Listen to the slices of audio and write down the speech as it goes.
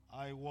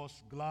I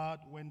was glad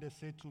when they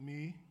said to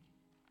me,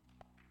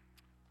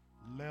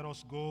 "Let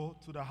us go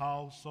to the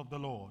house of the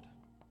Lord."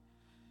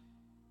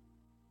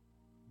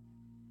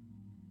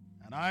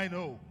 And I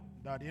know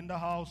that in the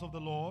house of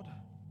the Lord,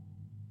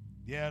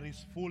 there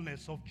is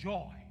fullness of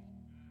joy.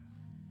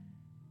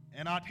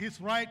 And at his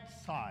right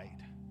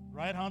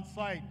hand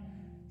side,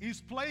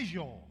 is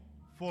pleasure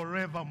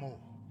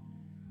forevermore.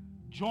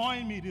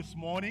 Join me this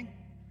morning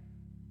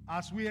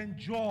as we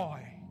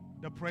enjoy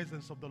the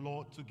presence of the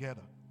Lord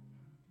together.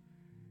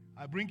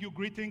 I bring you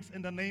greetings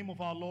in the name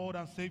of our Lord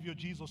and Savior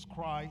Jesus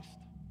Christ.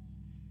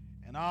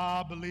 And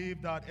I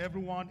believe that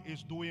everyone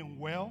is doing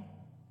well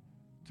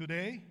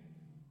today.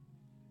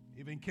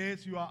 If in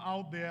case you are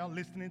out there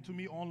listening to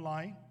me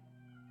online,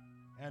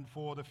 and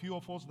for the few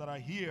of us that are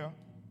here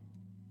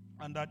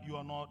and that you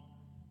are not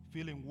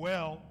feeling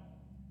well,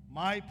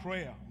 my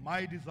prayer,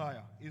 my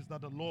desire is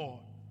that the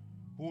Lord,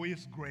 who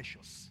is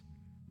gracious,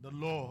 the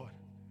Lord,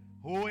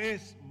 who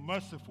is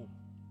merciful,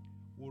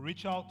 will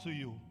reach out to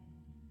you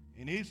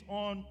in his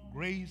own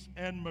grace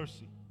and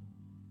mercy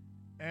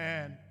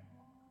and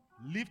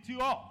lift you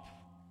up,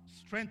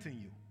 strengthen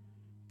you.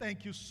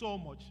 Thank you so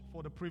much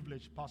for the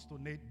privilege, Pastor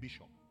Nate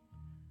Bishop.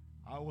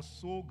 I was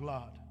so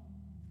glad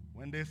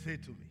when they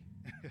said to me,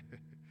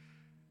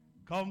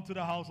 "Come to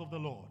the house of the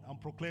Lord and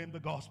proclaim the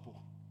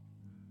gospel."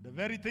 The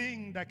very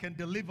thing that can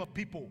deliver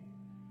people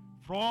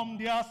from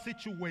their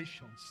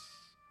situations.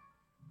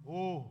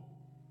 Oh.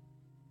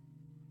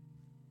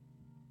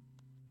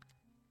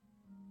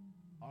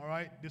 All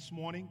right, this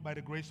morning, by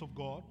the grace of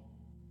God,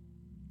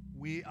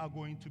 we are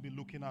going to be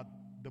looking at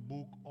the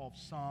book of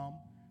Psalm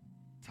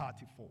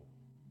 34.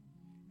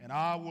 And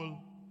I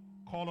will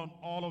call on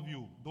all of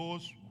you,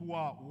 those who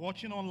are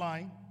watching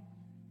online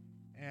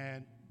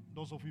and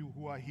those of you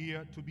who are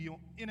here, to be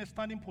in a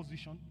standing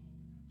position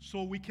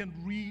so we can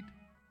read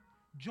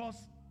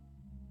just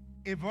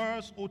a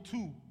verse or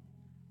two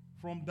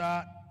from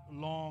that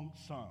long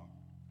psalm.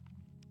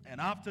 And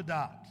after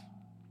that,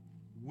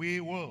 we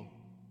will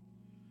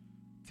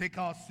take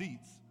our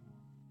seats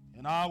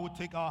and I will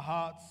take our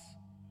hearts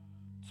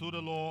to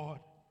the Lord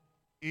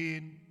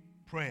in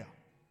prayer.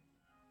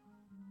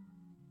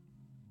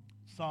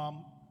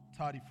 Psalm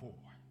 34.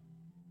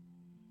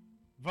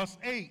 Verse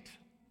 8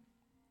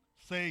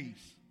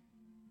 says,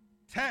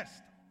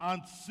 "Test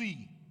and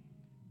see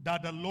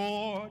that the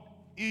Lord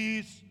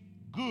is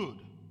good.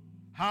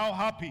 How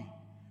happy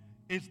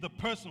is the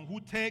person who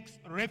takes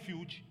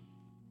refuge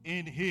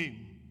in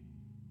him."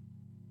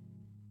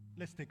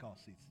 Let's take our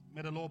seats.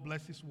 May the Lord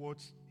bless his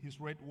words, his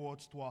read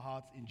words to our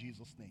hearts in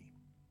Jesus' name.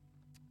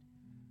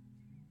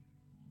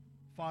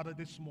 Father,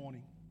 this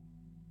morning,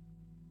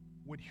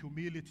 with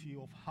humility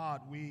of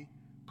heart, we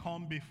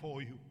come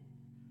before you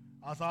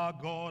as our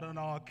God and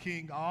our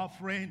King, our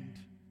friend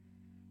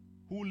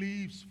who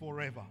lives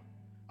forever.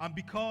 And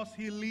because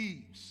he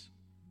lives,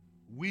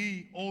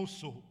 we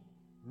also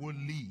will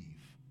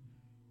live.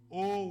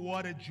 Oh,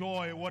 what a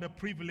joy, what a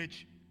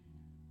privilege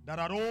that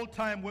at all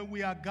time when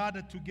we are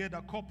gathered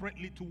together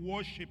corporately to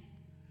worship,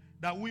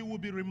 that we will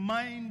be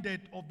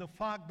reminded of the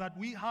fact that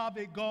we have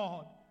a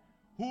God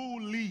who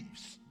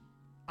lives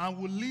and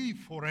will live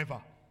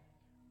forever.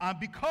 And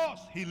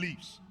because he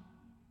lives,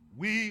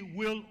 we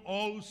will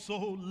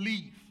also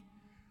live.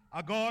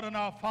 Our God and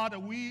our Father,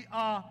 we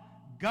are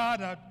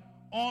gathered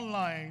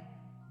online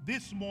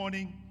this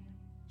morning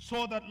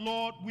so that,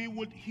 Lord, we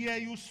would hear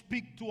you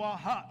speak to our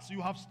hearts.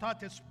 You have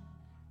started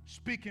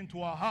speaking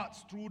to our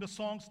hearts through the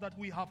songs that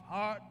we have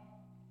heard.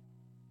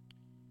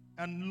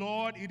 And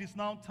Lord, it is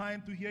now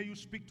time to hear you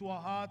speak to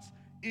our hearts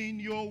in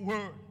your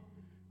word.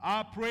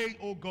 I pray,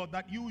 oh God,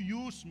 that you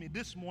use me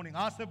this morning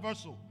as a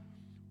vessel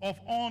of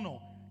honor,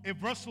 a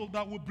vessel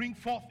that will bring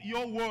forth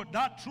your word,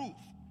 that truth,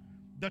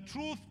 the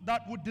truth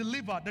that would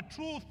deliver, the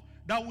truth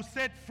that will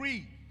set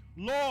free.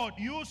 Lord,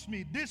 use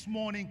me this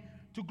morning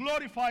to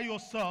glorify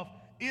yourself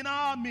in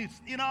our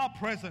midst, in our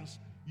presence.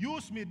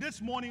 Use me this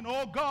morning,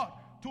 oh God,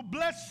 to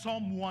bless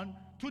someone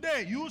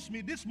today. Use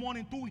me this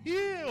morning to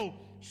heal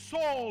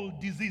soul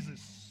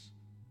diseases.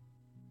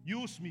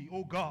 Use me,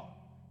 oh God,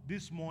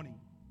 this morning,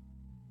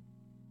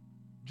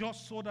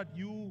 just so that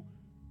you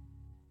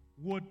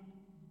would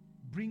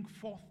bring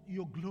forth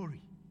your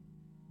glory,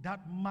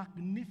 that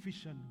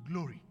magnificent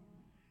glory,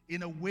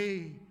 in a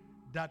way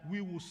that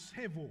we will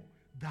savor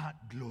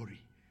that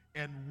glory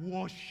and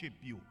worship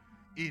you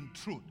in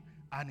truth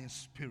and in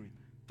spirit.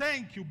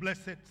 Thank you,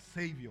 blessed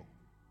Savior.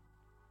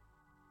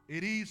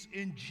 It is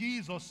in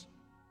Jesus'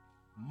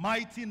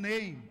 mighty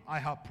name I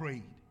have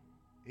prayed.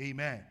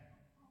 Amen.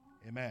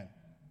 Amen.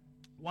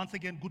 Once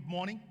again, good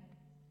morning.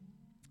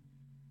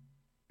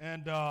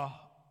 And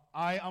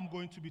I am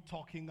going to be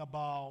talking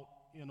about,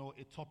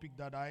 a topic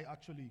that I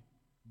actually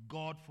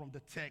got from the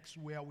text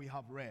where we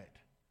have read.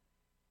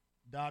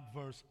 That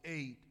verse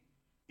 8,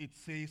 it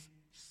says,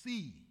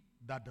 "See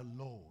that the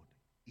Lord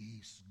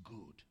is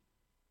good."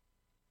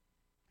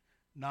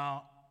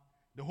 Now,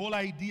 the whole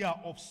idea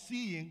of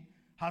seeing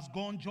has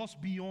gone just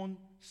beyond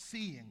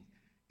seeing.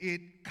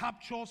 It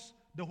captures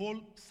the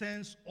whole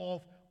sense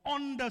of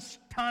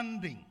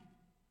understanding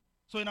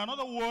So in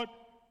another word,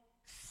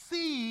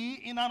 see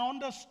in an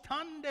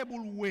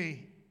understandable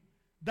way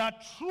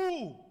that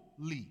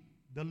truly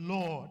the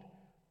Lord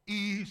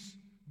is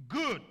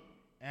good.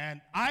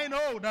 And I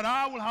know that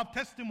I will have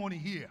testimony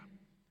here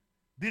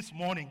this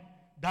morning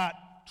that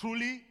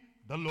truly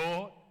the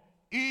Lord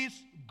is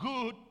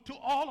good to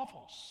all of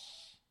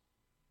us.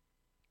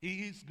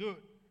 He is good.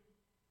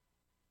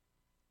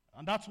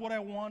 And that's what I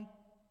want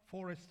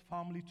Forest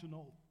family to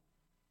know.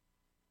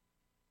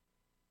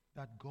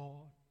 That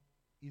God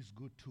is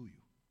good to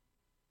you.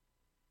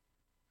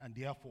 And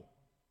therefore,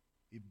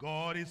 if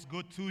God is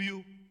good to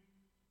you,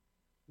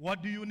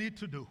 what do you need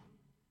to do?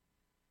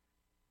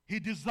 He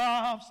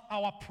deserves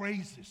our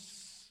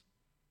praises.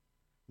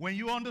 When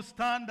you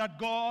understand that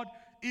God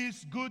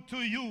is good to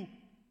you,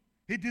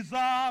 He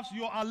deserves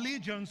your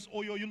allegiance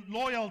or your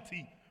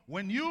loyalty.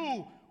 When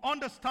you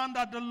understand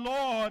that the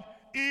Lord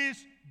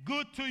is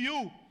good to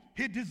you,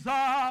 He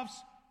deserves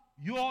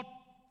your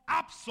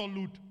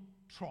absolute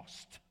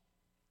trust.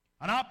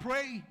 And I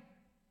pray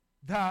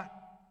that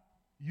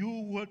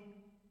you would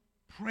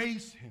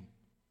praise Him,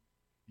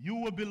 you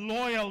will be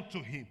loyal to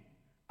Him,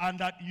 and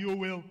that you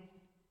will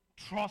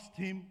trust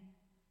Him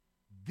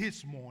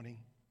this morning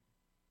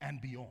and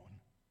beyond.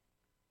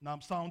 Now,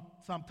 Psalm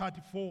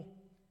 34,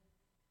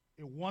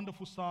 a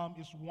wonderful psalm,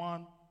 is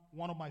one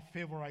of my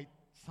favorite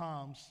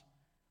psalms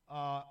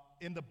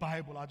in the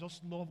Bible. I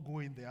just love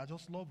going there. I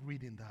just love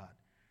reading that.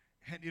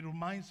 And it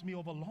reminds me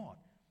of a lot.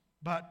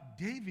 But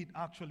David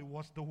actually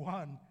was the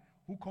one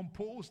who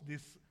composed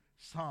this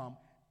psalm,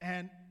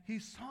 and he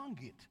sang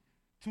it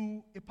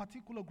to a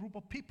particular group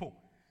of people.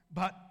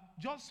 But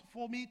just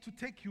for me to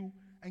take you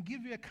and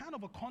give you a kind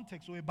of a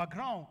context or a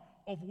background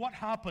of what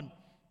happened,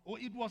 or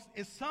it was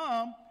a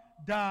psalm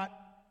that,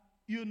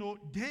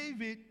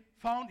 David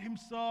found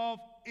himself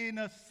in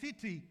a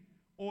city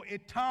or a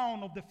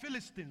town of the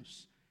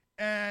Philistines,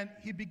 and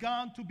he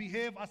began to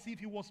behave as if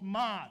he was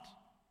mad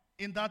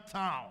in that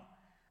town.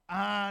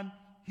 And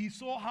he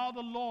saw how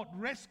the Lord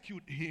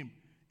rescued him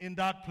in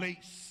that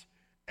place.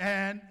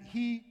 And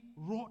he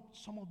wrote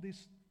some of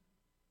these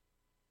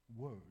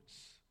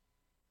words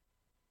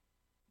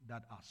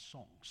that are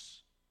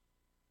songs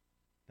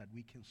that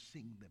we can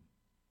sing them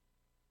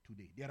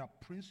today. There are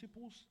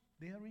principles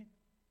therein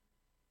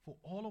for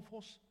all of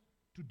us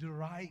to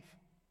derive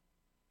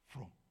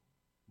from.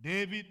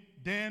 David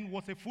then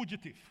was a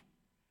fugitive.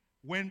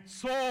 When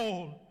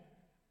Saul,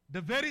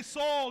 the very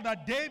Saul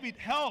that David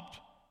helped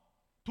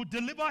to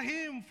deliver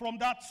him from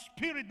that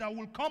spirit that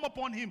will come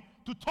upon him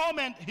to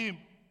torment him,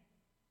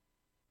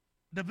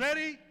 the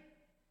very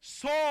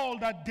Saul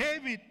that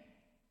David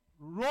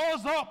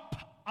rose up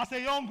as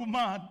a young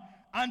man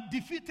and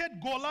defeated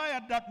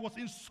Goliath that was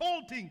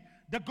insulting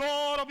the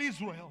God of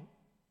Israel,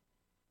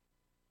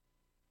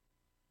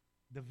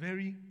 the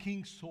very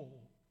King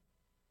Saul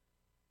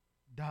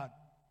that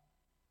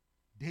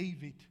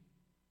David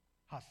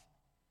has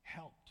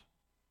helped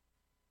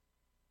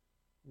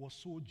was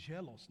so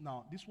jealous.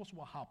 Now, this was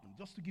what happened.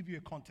 Just to give you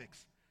a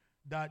context,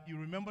 that you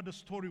remember the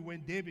story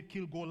when David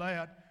killed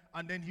Goliath,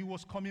 and then he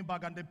was coming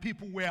back, and then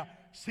people were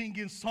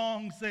singing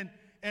songs and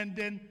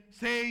then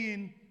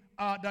saying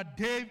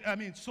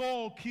that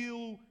Saul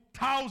killed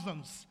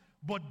thousands,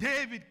 but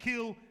David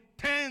killed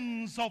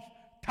tens of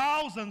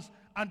thousands,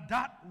 and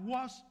that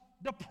was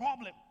the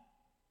problem.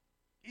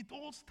 It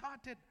all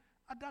started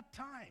at that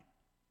time.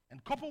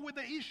 And coupled with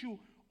the issue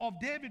of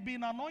David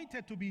being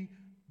anointed to be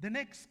the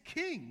next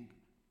king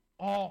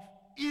of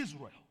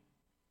Israel.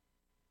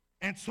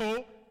 And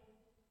so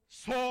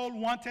Saul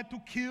wanted to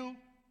kill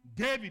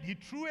David. He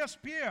threw a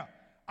spear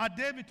at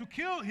David to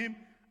kill him,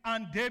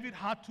 and David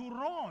had to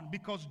run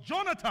because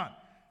Jonathan,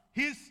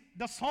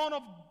 the son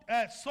of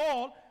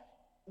Saul,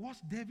 was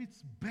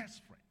David's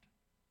best friend.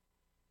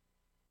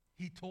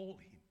 He told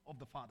him of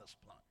the father's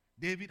plan.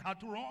 David had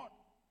to run.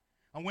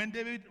 And when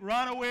David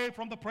ran away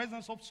from the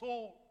presence of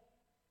Saul,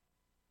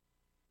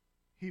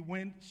 he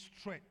went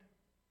straight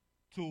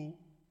to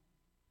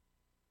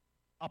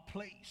a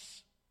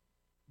place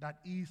that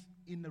is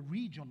in the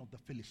region of the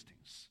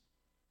Philistines.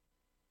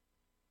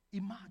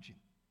 Imagine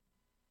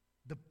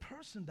the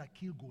person that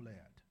killed Goliath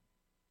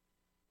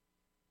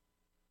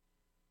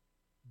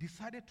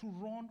decided to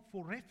run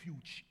for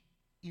refuge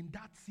in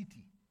that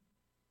city,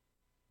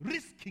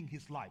 risking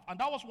his life. And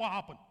that was what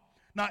happened.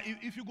 Now,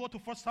 if you go to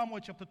 1 Samuel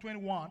chapter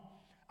 21,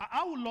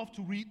 I would love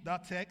to read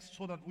that text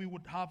so that we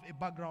would have a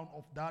background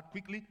of that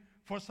quickly.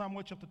 1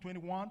 Samuel chapter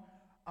 21,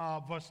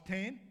 verse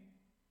 10.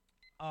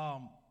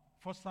 1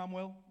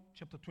 Samuel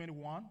chapter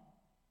 21,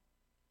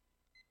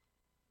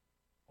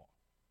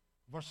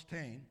 verse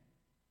 10.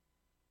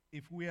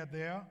 If we are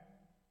there,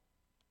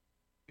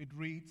 it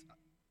reads,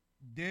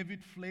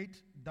 David fled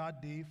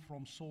that day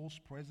from Saul's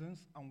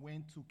presence and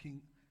went to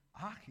King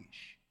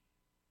Achish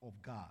of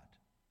Gath.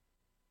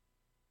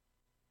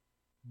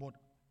 But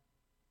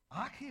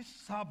Achish's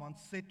servant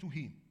said to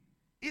him,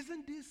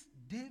 isn't this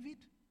David,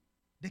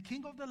 the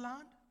king of the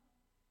land?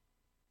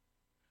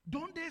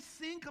 Don't they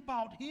sing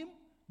about him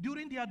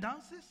during their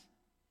dances?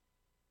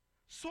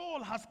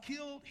 Saul has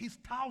killed his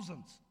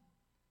thousands,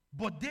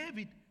 but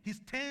David his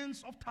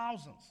tens of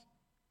thousands.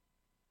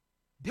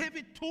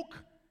 David took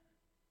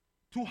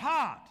to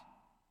heart.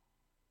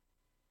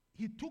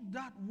 He took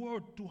that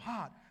word to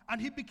heart,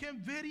 and he became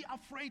very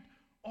afraid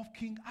of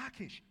King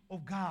Achish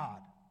of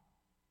Gath,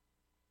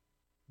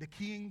 the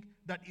king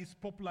that is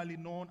popularly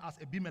known as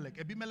Abimelech.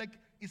 Abimelech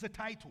is a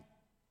title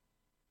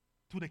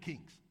to the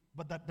kings,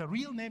 but that the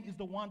real name is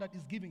the one that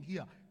is given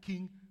here,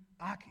 King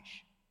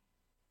Achish.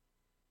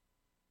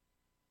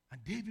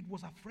 And David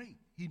was afraid.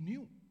 He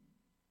knew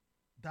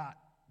that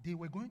they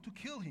were going to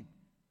kill him.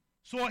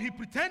 So he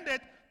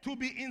pretended to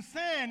be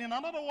insane. In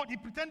another word, he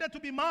pretended to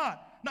be mad.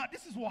 Now,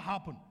 this is what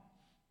happened.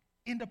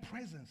 In the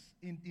presence,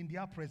 in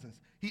their presence,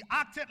 he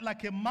acted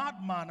like a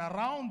madman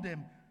around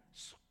them,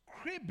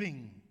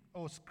 scribbling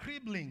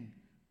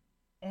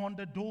on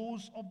the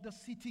doors of the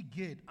city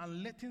gate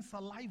and letting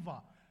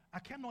saliva. I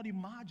cannot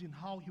imagine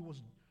how he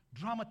was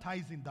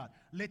dramatizing that.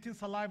 Letting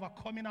saliva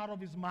coming out of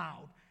his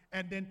mouth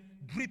and then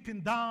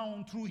dripping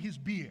down through his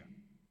beard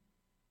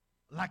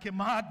like a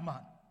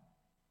madman.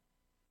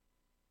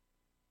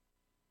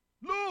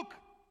 Look,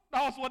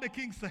 that was what the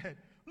king said.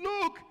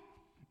 Look,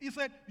 he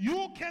said,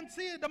 you can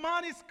see the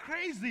man is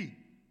crazy.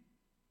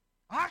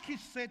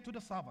 Achish said to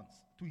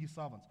his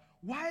servants,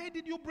 why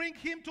did you bring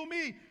him to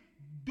me?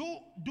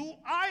 Do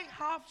I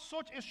have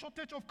such a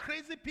shortage of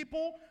crazy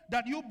people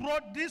that you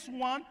brought this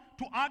one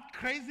to act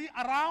crazy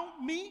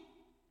around me?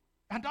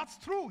 And that's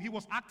true. He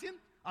was acting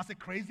as a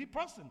crazy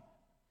person.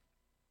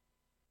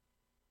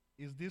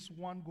 Is this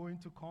one going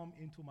to come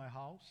into my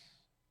house?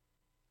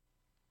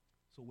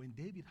 So when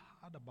David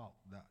heard about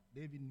that,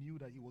 David knew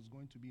that he was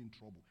going to be in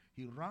trouble.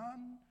 He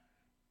ran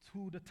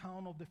to the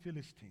town of the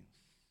Philistines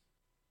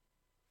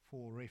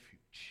for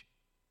refuge.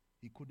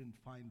 He couldn't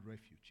find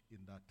refuge in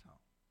that town.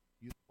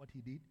 You know what he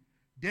did?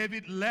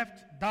 David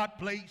left that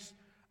place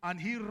and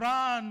he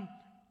ran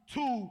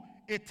to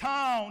a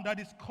town that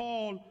is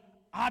called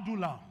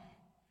Adullam.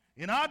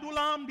 In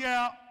Adullam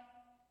there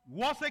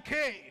was a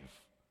cave,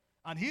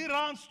 and he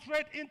ran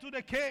straight into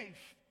the cave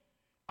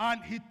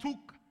and he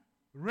took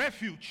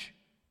refuge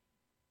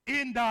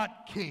in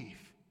that cave.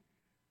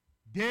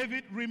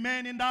 David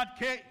remained in that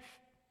cave.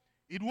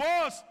 It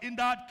was in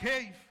that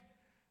cave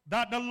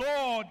that the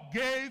Lord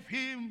gave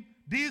him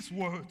these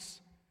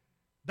words,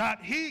 that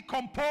he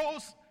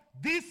composed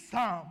this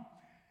psalm,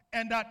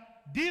 and that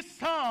this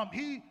psalm,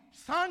 he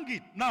sang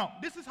it. Now,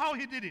 this is how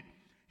he did it.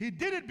 He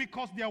did it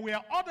because there were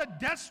other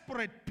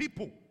desperate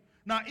people.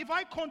 Now, if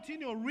I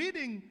continue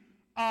reading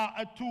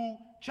to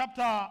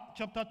chapter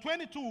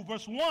 22,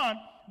 verse 1,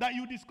 that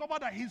you discover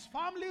that his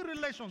family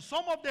relations,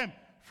 some of them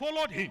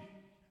followed him,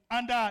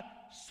 and that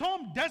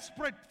some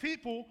desperate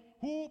people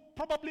who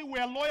probably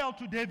were loyal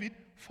to David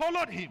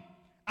followed him.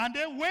 And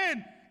then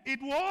when it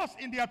was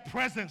in their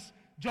presence,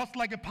 just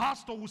like a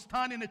pastor would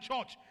stand in a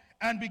church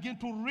and begin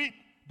to read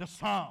the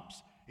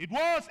Psalms, it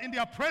was in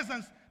their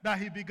presence that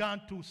he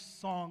began to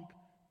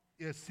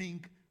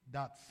sing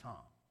that psalm.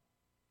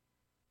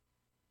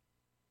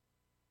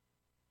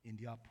 In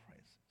their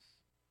presence.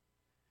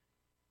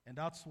 And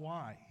that's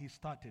why he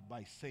started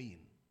by saying,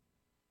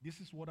 this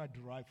is what I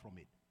derive from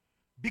it.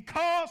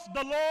 Because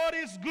the Lord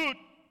is good,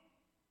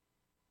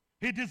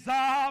 he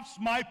deserves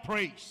my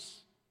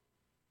praise.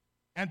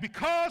 And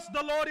because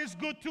the Lord is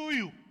good to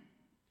you,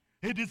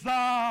 he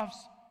deserves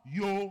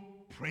your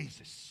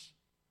praises.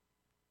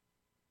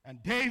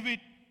 And David,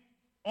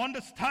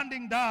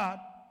 understanding that,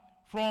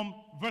 from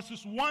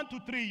verses 1 to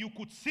 3, you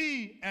could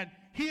see and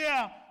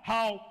hear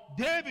how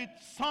David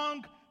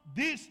sung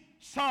this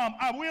psalm.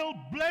 I will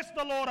bless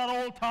the Lord at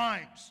all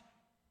times.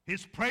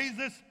 His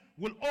praises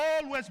will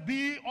always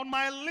be on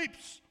my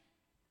lips.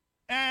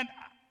 And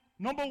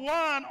number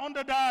one,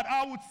 under that,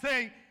 I would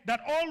say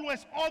that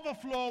always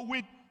overflow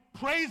with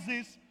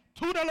praises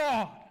to the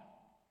Lord.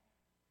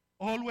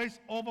 Always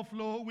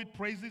overflow with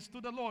praises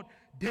to the Lord.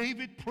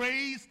 David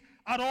praised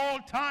at all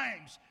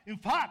times. In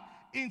fact,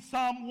 in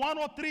Psalm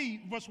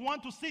 103, verse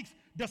 1 to 6,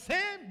 the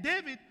same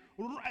David,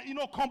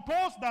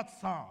 composed that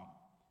psalm.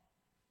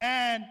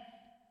 And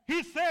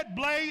he said,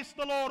 bless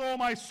the Lord, O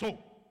my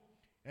soul,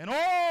 and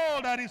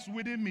all that is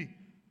within me.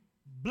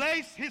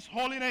 Bless his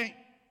holy name.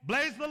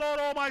 Bless the Lord,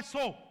 O my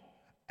soul,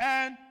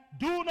 and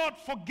do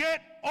not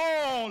forget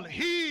all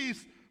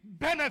his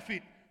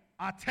benefit.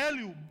 I tell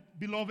you,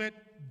 beloved,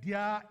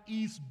 there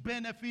is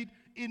benefit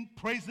in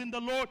praising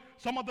the Lord.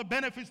 Some of the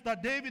benefits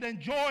that David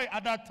enjoyed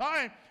at that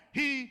time,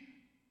 he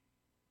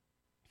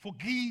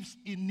forgives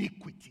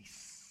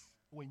iniquities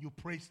when you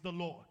praise the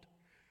Lord.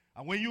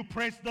 And when you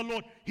praise the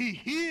Lord, he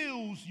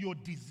heals your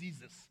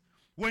diseases.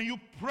 When you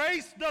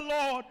praise the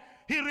Lord,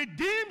 he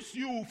redeems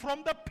you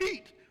from the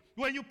pit.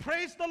 When you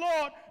praise the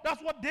Lord,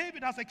 that's what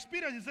David has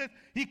experienced. He says,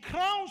 he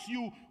crowns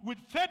you with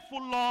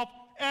faithful love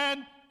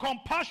and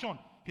compassion.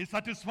 He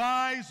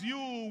satisfies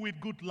you with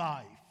good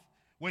life.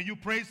 When you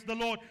praise the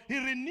Lord, he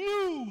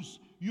renews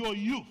your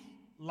youth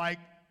like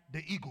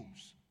the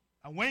eagles.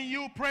 And when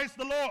you praise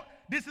the Lord,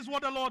 this is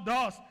what the Lord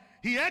does.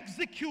 He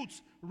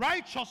executes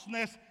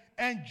righteousness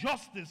and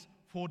justice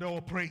for the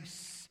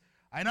oppressed.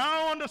 I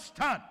now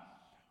understand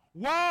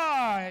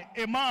why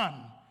a man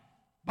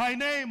by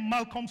name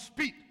Malcolm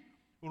Speed,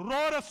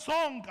 wrote a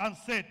song and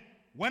said,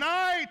 when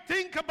I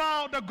think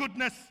about the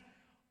goodness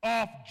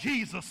of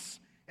Jesus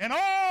and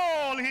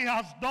all he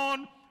has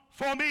done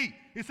for me,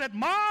 he said,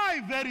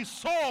 my very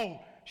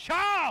soul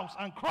shouts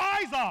and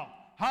cries out,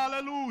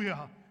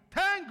 hallelujah,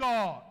 thank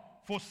God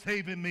for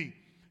saving me.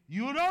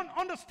 You don't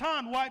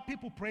understand why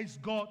people praise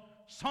God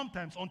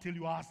sometimes until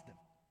you ask them.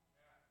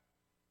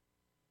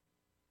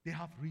 They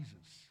have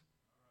reasons.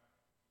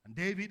 And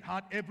David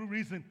had every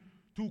reason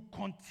to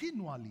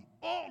continually,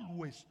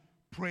 always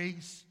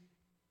praise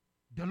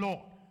the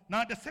Lord.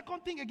 Now, the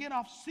second thing again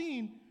I've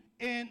seen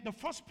in the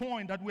first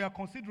point that we are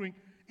considering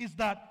is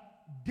that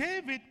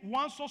David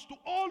wants us to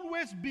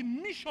always be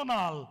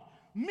missional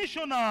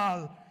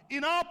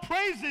in our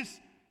praises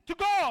to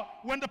God.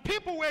 When the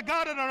people were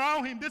gathered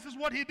around him, this is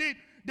what he did.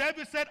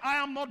 David said, I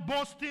am not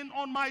boasting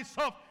on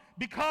myself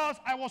because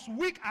I was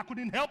weak. I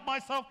couldn't help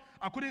myself.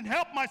 I couldn't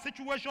help my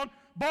situation.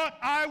 But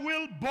I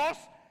will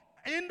boast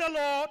in the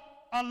Lord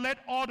and let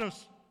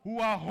others who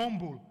are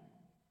humble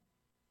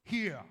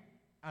hear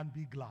and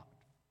be glad.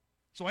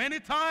 So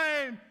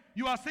anytime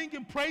you are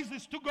singing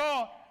praises to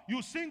God,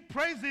 you sing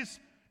praises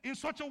in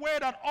such a way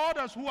that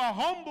others who are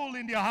humble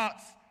in their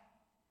hearts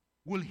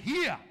will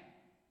hear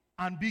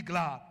and be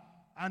glad.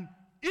 And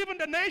even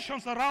the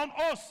nations around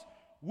us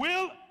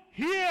will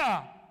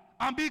hear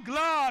and be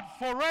glad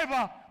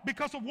forever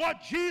because of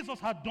what Jesus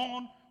had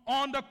done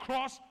on the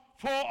cross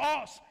for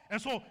us.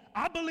 And so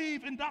I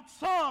believe in that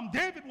psalm,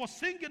 David was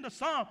singing the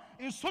psalm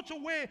in such a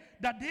way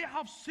that they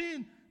have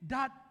seen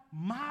that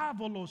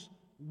marvelous,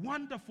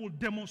 wonderful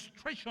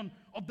demonstration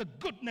of the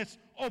goodness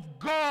of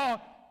God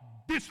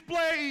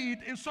displayed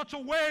in such a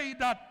way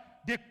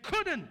that they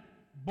couldn't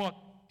but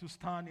to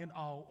stand in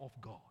awe of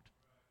God.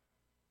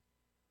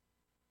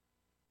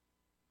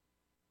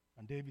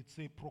 And David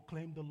said,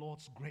 proclaim the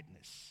Lord's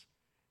greatness,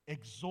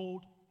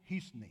 exalt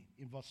his name,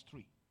 in verse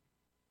 3.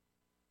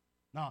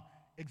 Now,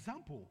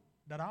 example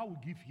that I will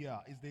give here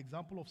is the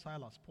example of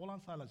Silas, Paul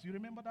and Silas. You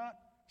remember that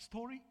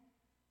story?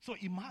 So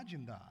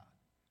imagine that.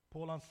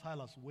 Paul and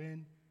Silas,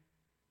 when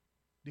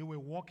they were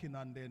walking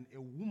and then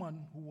a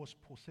woman who was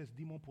possessed,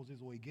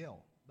 demon-possessed, or a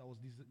girl that was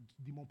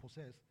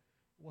demon-possessed,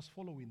 was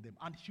following them.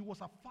 And she was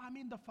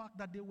affirming the fact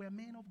that they were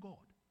men of God.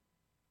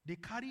 They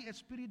carry a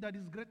spirit that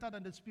is greater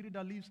than the spirit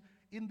that lives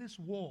in this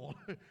world.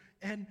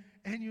 and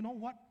you know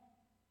what?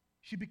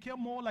 She became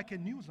more like a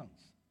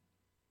nuisance.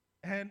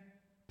 And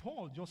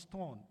Paul just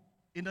turned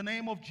in the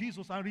name of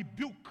Jesus and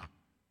rebuked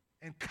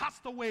and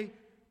cast away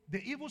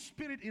the evil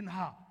spirit in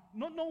her,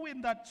 not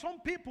knowing that some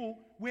people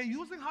were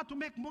using her to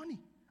make money.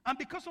 And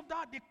because of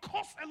that, they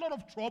caused a lot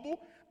of trouble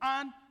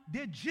and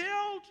they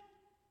jailed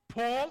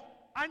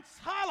Paul and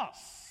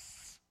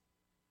Silas.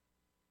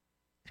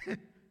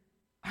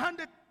 And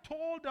they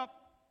told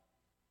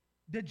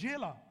the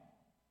jailer,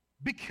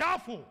 be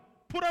careful,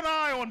 put an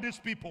eye on these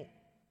people.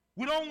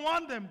 We don't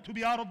want them to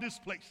be out of this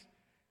place.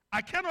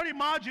 I cannot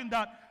imagine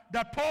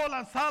that Paul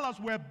and Silas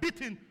were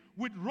beaten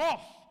with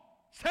rods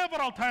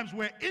several times,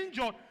 were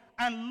injured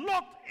and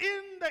locked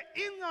in the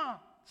inner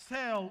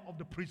cell of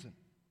the prison.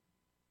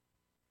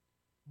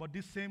 But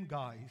these same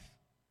guys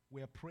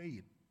were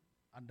praying,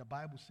 and the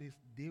Bible says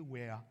they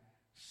were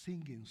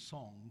singing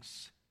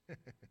songs,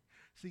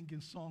 singing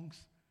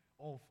songs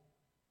of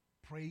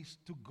praise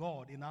to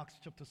God in Acts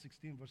chapter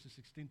 16, verses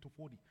 16 to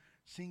 40.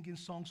 Singing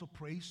songs of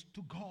praise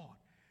to God.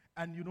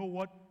 And you know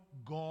what?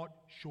 God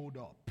showed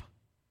up.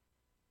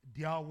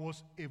 There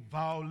was a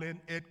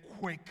violent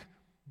earthquake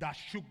that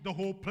shook the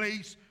whole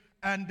place,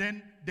 and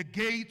then the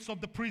gates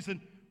of the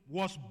prison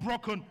was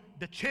broken.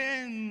 The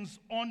chains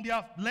on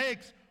their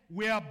legs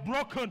were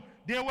broken.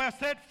 They were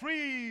set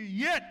free.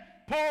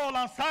 Yet Paul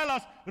and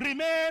Silas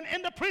remained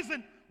in the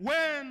prison.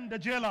 When the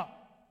jailer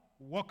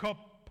woke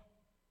up,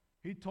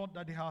 he thought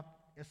that he had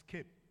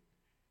escaped.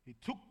 He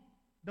took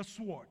the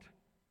sword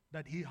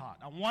that he had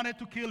and wanted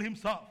to kill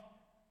himself.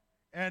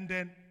 And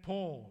then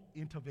Paul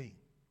intervened.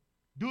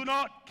 Do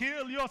not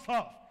kill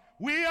yourself.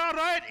 We are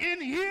right in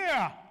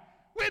here.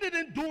 We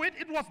didn't do it.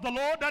 It was the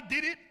Lord that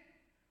did it.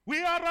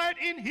 We are right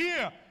in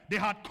here. They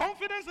had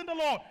confidence in the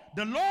Lord.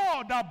 The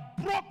Lord that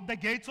broke the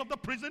gates of the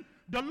prison,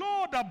 the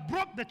Lord that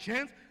broke the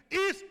chains,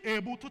 is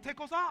able to take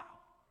us out.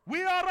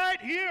 We are right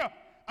here.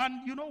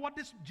 And you know what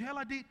this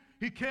jailer did?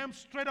 He came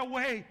straight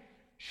away,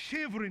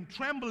 shivering,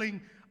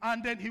 trembling,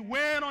 and then he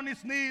went on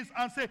his knees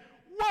and said,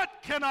 what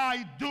can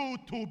I do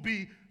to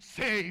be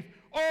saved?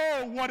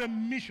 Oh, what a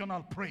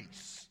missional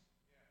praise.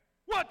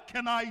 What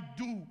can I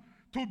do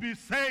to be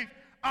saved?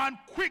 And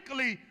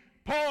quickly,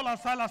 Paul and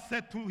Silas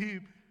said to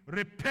him,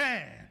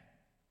 repent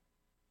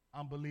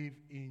and believe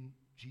in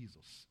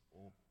Jesus,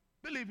 or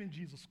believe in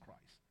Jesus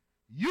Christ,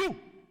 you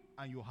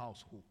and your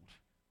household,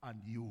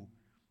 and you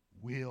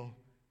will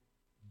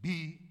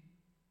be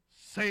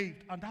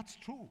saved. And that's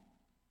true.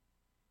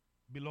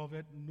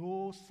 Beloved,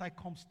 no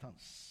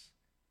circumstance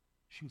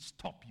should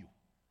stop you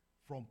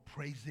from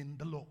praising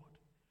the Lord.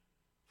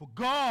 For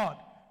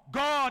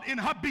God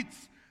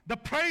inhabits the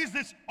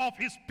praises of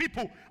his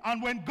people.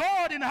 And when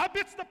God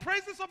inhabits the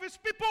praises of his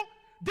people,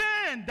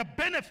 then the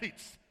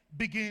benefits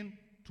begin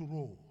to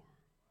roar.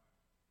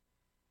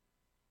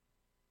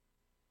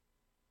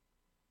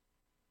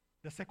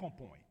 The second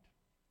point,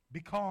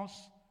 because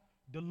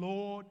the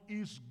Lord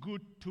is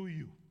good to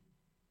you,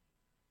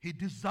 He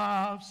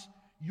deserves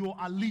your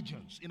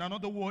allegiance. In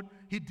another word,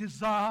 He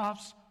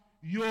deserves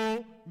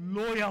your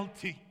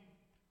loyalty.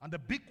 And the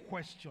big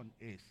question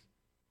is,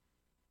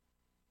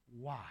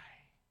 why?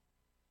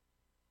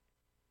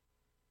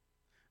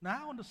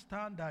 Now, I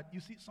understand that, you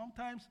see,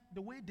 sometimes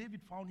the way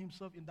David found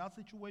himself in that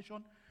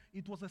situation,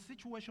 it was a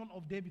situation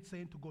of David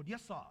saying to God,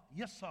 yes, sir,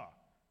 yes, sir,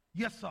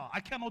 yes, sir, I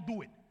cannot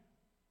do it.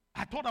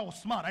 I thought I was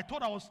smart. I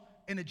thought I was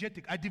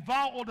energetic. I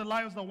devoured all the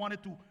lions that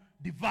wanted to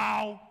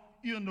devour,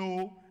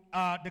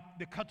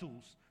 the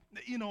cattle.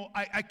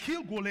 I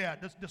killed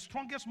Goliath, the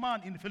strongest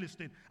man in the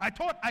Philistine. I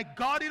thought I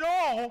got it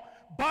all,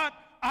 but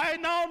I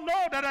now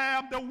know that I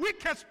am the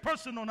weakest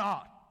person on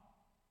earth.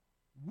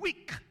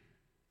 Weak,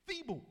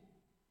 feeble.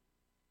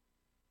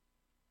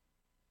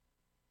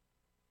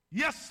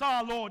 Yes,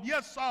 sir, Lord.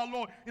 Yes, sir,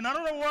 Lord. In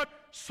another word,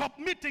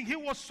 submitting. He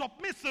was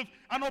submissive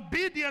and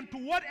obedient to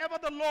whatever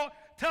the Lord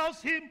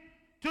tells him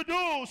to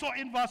do. So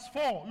in verse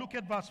 4, look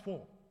at verse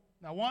 4.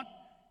 Now I want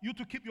you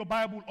to keep your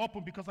Bible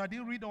open because I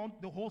didn't read on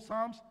the whole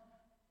Psalms,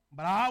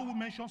 but I will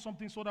mention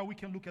something so that we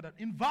can look at it.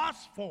 In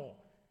verse 4,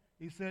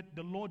 he said,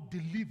 the Lord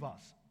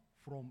delivers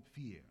from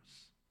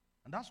fears.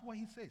 And that's what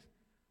he says.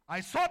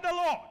 I sought the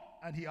Lord,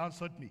 and he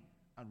answered me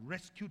and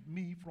rescued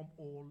me from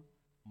all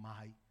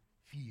my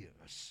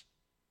fears.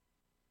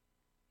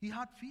 He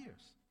had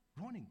fears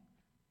running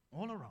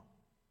all around.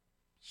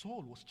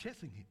 Saul was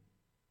chasing him.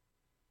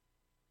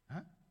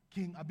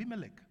 King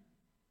Abimelech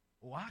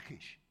or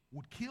Achish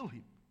would kill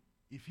him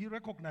if he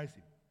recognized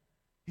him.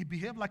 He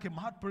behaved like a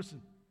mad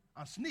person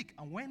and sneaked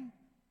and went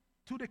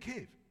to the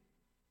cave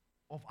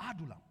of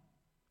Adullam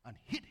and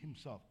hid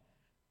himself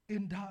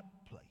in that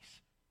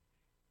place.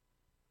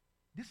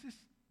 This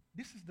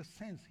is the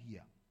sense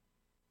here.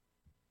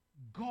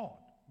 God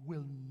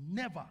will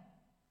never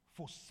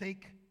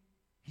forsake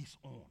his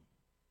own.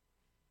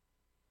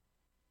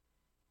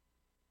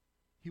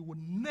 He will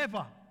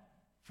never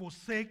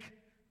forsake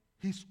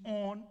his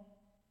own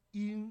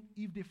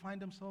if they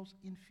find themselves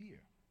in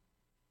fear.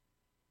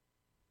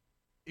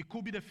 It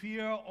could be the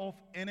fear of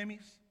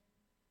enemies.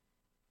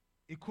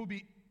 It could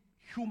be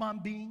human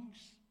beings.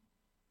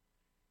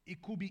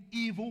 It could be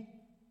evil.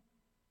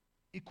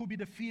 It could be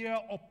the fear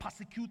of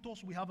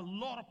persecutors. We have a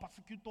lot of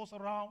persecutors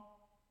around.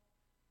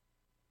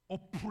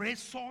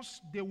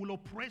 Oppressors, they will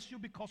oppress you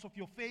because of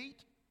your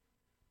faith.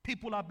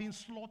 People are being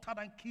slaughtered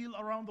and killed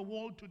around the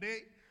world today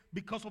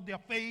because of their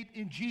faith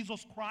in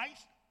Jesus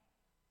Christ.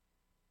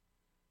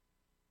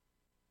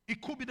 It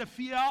could be the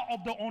fear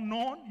of the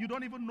unknown. You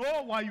don't even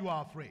know why you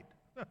are afraid.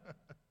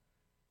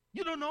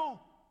 You don't know.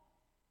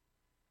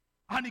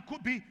 And it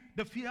could be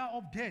the fear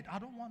of death. I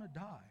don't want to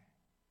die.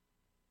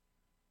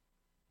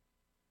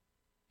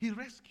 He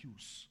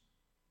rescues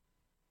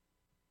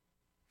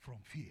from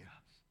fears.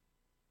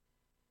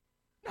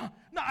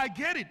 Now I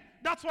get it.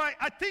 That's why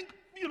I think,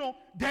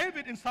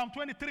 David in Psalm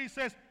 23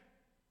 says,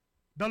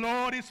 the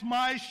Lord is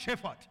my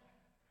shepherd.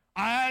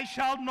 I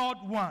shall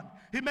not want.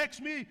 He makes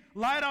me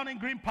lie down in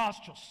green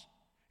pastures.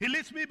 He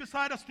leads me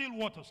beside the still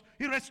waters.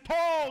 He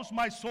restores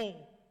my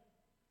soul.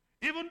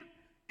 Even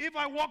if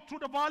I walk through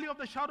the valley of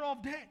the shadow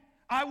of death,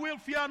 I will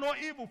fear no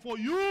evil. For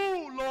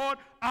you, Lord,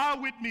 are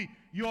with me.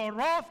 Your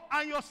rod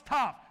and your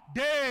staff,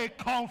 they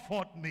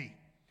comfort me.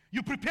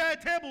 You prepare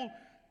a table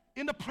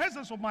in the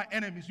presence of my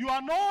enemies. You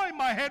anoint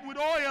my head with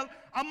oil,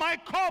 and my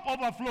cup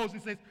overflows. He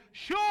says,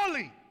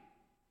 surely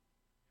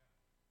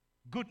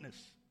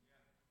goodness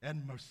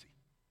and mercy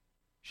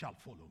shall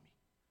follow me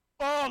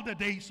all the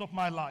days of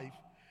my life,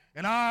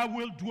 and I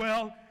will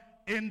dwell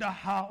in the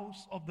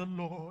house of the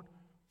Lord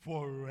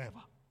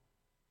forever.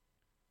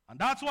 And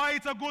that's why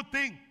it's a good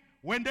thing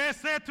when they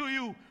say to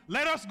you,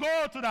 let us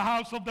go to the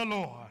house of the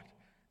Lord.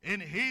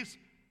 In his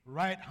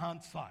right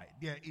hand side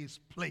there is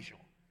pleasure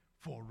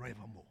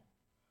forevermore.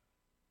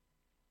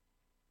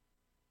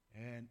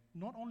 And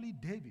not only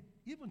David,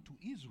 even to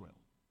Israel,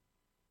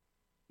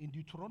 in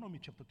Deuteronomy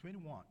chapter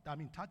 31,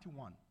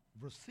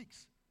 verse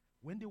 6,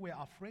 when they were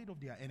afraid of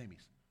their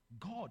enemies,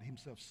 God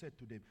himself said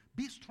to them,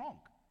 be strong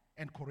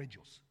and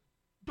courageous.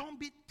 Don't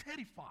be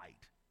terrified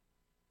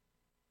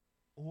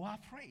or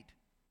afraid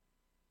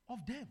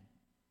of them.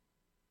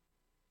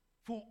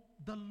 For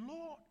the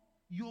Lord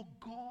your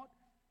God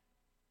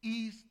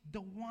is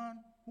the one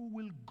who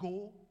will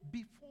go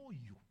before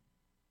you.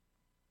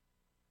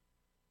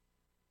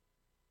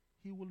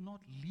 He will not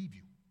leave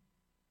you.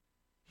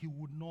 He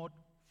will not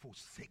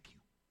forsake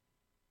you.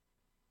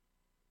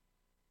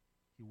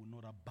 He will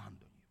not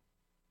abandon you.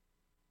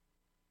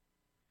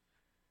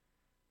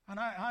 And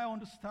I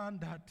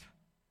understand that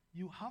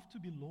you have to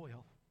be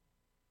loyal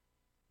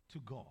to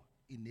God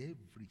in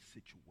every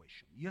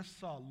situation. Yes,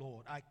 sir,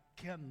 Lord, I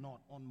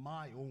cannot on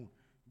my own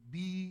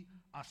be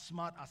as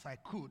smart as I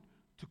could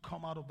to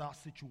come out of that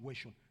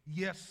situation.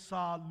 Yes,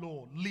 sir,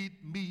 Lord, lead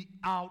me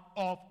out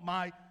of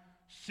my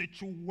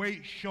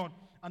situation.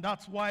 And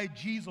that's why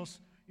Jesus,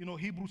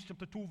 Hebrews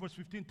chapter 2 verse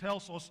 15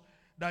 tells us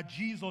that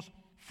Jesus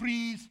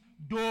frees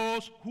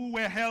those who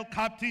were held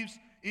captives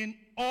in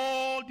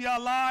all their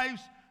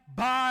lives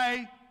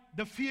by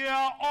the fear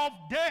of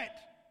death.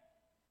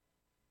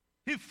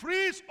 He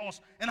frees us.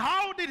 And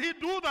how did he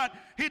do that?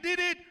 He did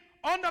it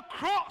on the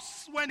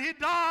cross when he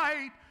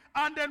died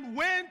and then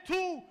went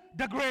to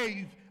the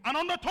grave. And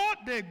on the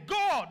third day,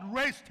 God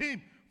raised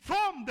him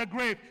from the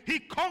grave. He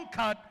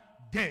conquered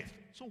death.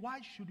 So why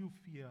should you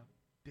fear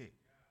death?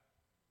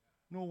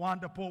 No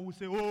wonder Paul will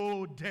say,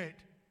 oh, death,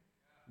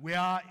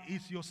 where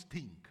is your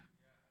sting?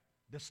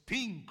 The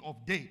sting of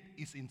death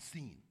is in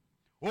sin.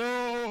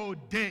 Oh,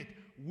 death,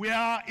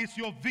 where is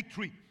your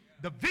victory?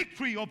 The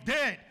victory of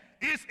death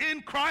is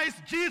in Christ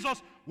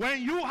Jesus.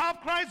 When you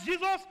have Christ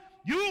Jesus,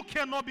 you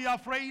cannot be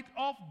afraid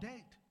of death.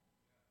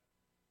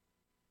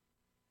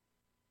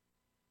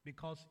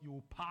 Because you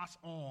will pass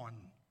on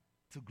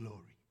to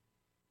glory.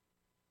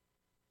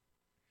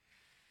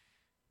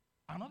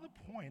 Another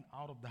point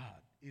out of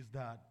that is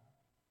that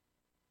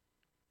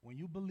when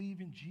you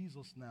believe in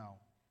Jesus now,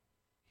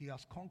 he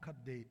has conquered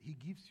death. He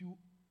gives you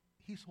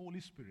his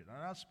Holy Spirit.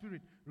 And that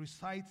Spirit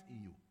resides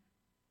in you.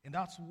 And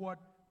that's what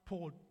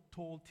Paul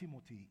told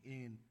Timothy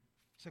in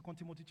 2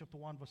 Timothy chapter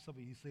 1 verse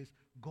 7. He says,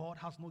 God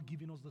has not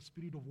given us the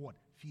spirit of what?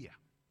 Fear.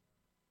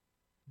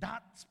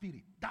 That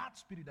spirit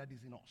that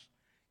is in us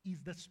is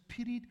the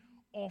spirit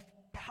of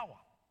power,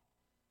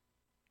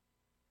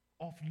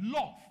 of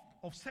love,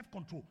 of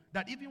self-control.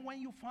 That even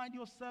when you find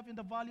yourself in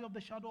the valley of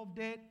the shadow of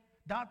death,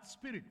 that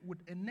spirit would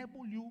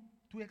enable you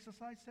to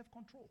exercise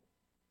self-control.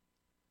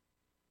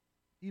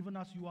 Even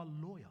as you are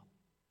loyal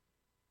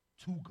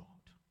to God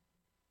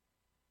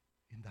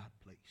in that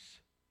place.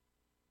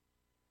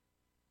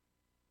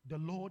 The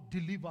Lord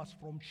delivers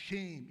from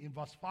shame. In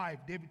verse 5,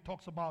 David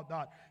talks about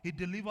that. He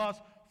delivers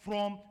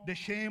from the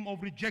shame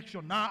of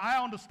rejection. Now,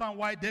 I understand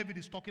why David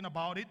is talking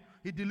about it.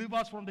 He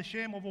delivers from the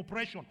shame of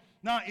oppression.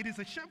 Now, it is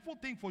a shameful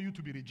thing for you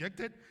to be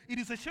rejected. It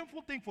is a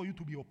shameful thing for you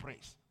to be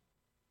oppressed.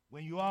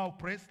 When you are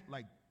oppressed,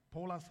 like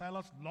Paul and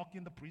Silas locked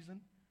in the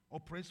prison,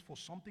 oppressed for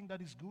something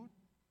that is good,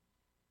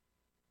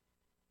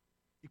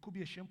 it could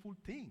be a shameful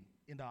thing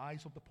in the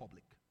eyes of the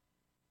public.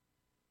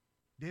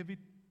 David,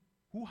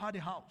 who had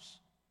a house,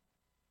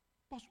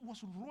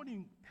 was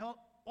running hell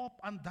up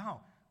and down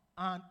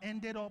and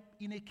ended up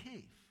in a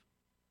cave.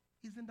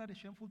 Isn't that a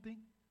shameful thing?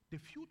 The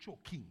future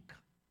king.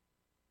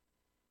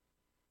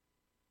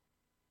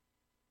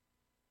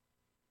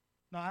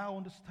 Now I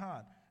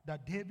understand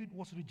that David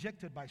was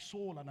rejected by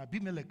Saul and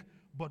Abimelech,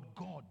 but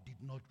God did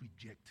not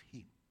reject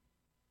him.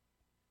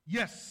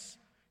 Yes,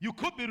 you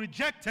could be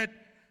rejected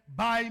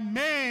by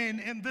men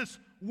in this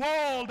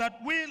world that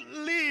we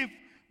live,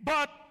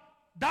 but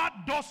that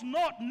does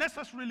not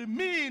necessarily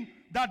mean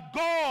that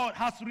God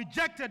has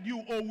rejected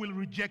you or will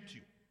reject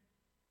you.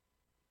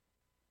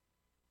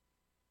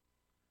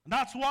 And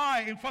that's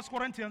why in 1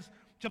 Corinthians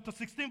chapter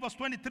 16 verse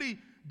 23,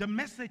 the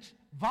Message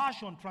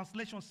version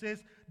translation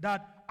says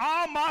that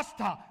our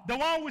master, the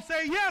one we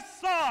say yes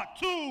sir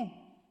to,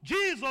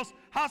 Jesus,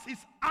 has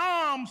his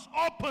arms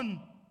open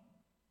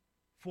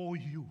for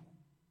you.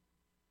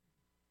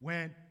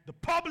 When the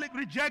public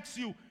rejects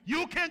you,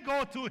 you can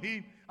go to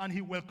him and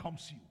he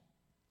welcomes you.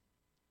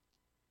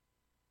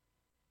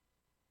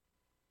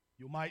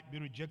 You might be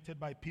rejected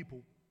by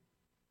people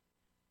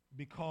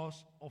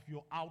because of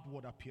your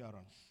outward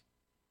appearance.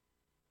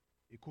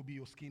 It could be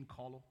your skin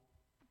color.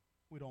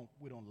 We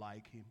don't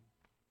like him.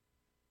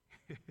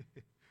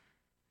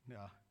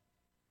 Yeah.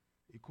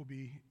 It could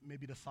be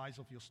maybe the size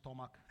of your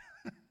stomach.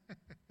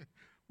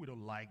 We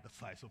don't like the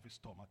size of his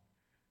stomach.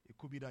 It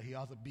could be that he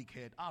has a big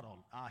head.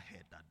 I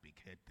hate that big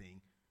head thing.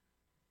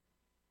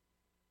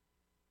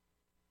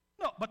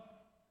 No, but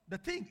the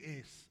thing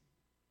is,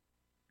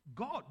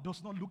 God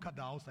does not look at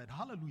the outside.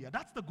 Hallelujah.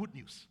 That's the good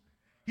news.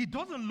 He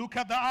doesn't look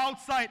at the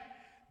outside.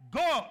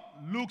 God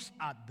looks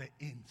at the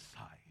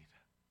inside.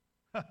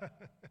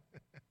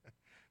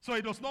 So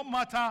it does not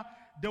matter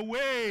the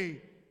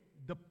way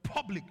the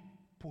public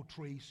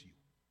portrays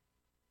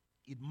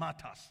you. It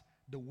matters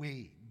the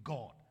way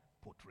God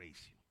portrays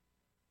you.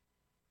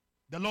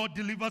 The Lord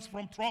delivers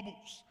from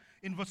troubles.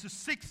 In verses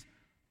 6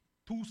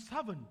 to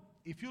 7,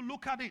 if you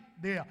look at it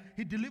there,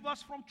 he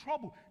delivers from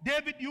trouble.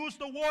 David used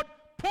the word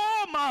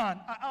poor man.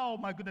 Oh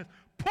my goodness.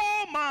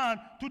 Poor man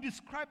to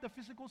describe the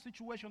physical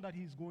situation that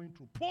he's going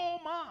through. Poor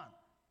man.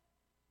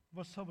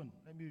 Verse 7,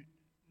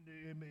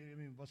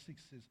 verse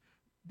 6 says,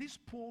 this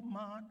poor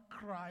man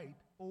cried.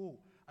 Oh,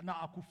 and now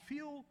I could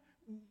feel,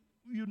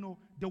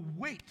 the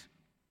weight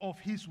of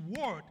his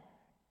word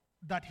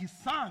that he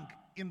sang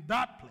in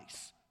that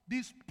place.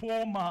 This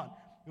poor man,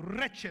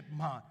 wretched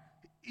man.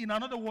 In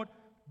another word,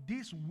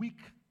 this weak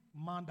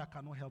man that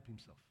cannot help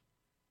himself.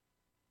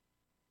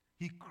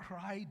 He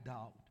cried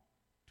out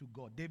to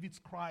God. David's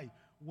cry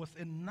was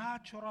a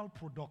natural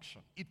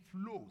production. It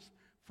flows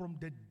from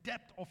the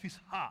depth of his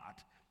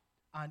heart,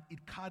 and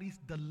it carries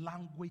the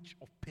language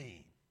of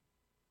pain.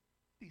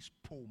 This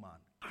poor man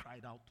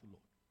cried out to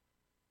Lord.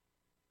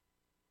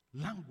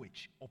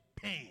 Language of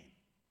pain.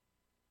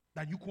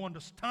 That you can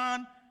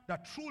understand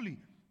that truly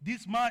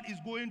this man is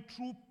going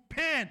through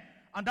pain.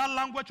 And that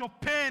language of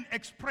pain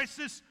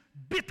expresses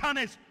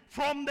bitterness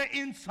from the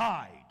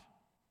inside.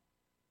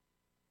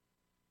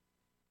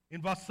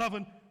 In verse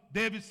 7,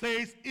 David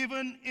says,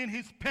 even in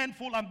his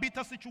painful and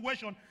bitter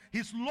situation,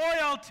 his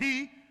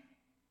loyalty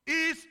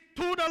is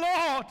to the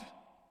Lord.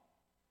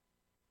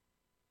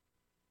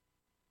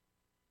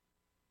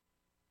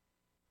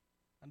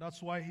 And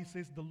that's why he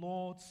says the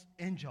Lord's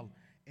angel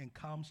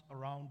encamps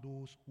around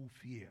those who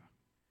fear.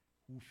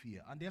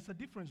 And there's a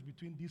difference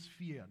between this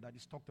fear that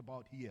is talked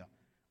about here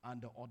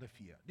and the other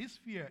fear. This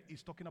fear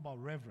is talking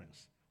about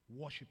reverence,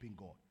 worshiping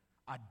God,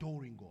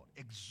 adoring God,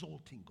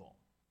 exalting God.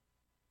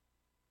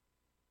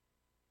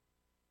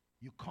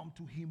 You come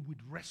to him with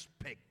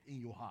respect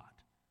in your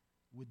heart,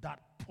 with that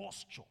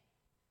posture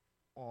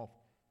of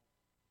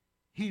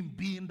him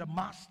being the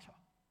master.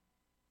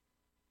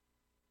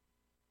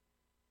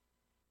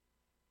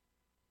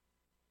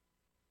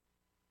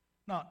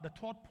 Now, the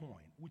third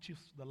point, which is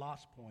the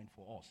last point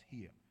for us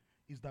here,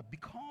 is that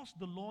because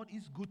the Lord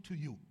is good to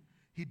you,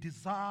 he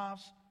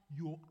deserves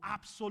your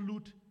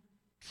absolute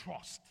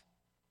trust.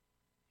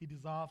 He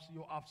deserves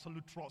your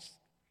absolute trust.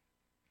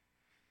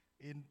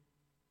 In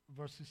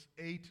verses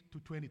 8 to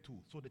 22.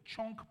 So the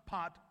chunk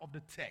part of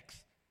the text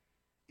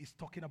is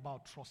talking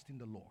about trusting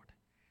the Lord.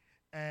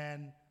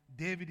 And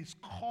David is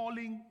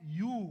calling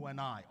you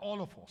and I,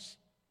 all of us.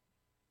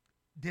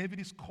 David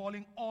is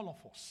calling all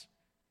of us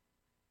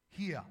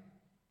here.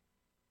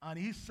 And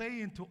he's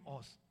saying to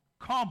us,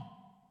 come,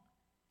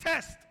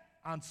 test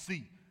and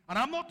see. And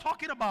I'm not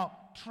talking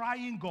about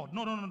trying God.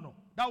 No.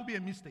 That would be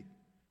a mistake.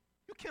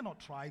 You cannot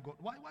try God.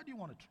 Why do you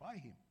want to try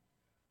him?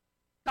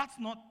 That's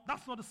not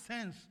the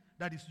sense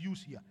that is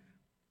used here.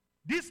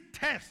 This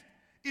test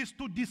is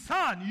to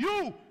discern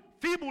you,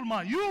 feeble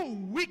man,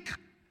 you weak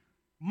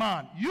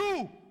man,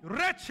 you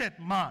wretched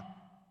man.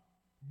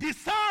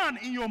 Discern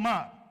in your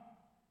mind,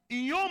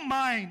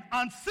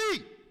 and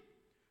see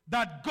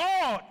that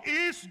God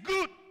is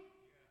good.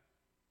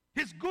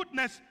 His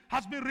goodness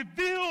has been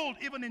revealed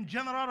even in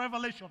general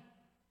revelation.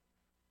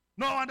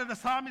 No wonder the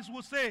psalmist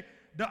will say,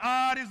 the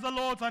earth is the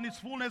Lord's and its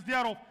fullness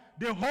thereof,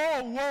 the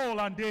whole world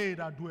and they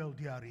that dwell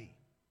therein.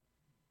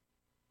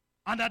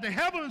 And that the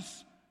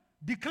heavens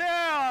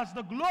declares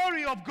the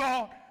glory of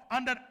God,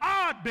 and that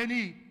earth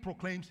beneath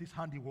proclaims his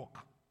handiwork.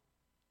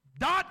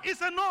 That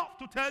is enough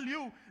to tell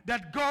you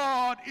that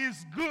God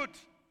is good.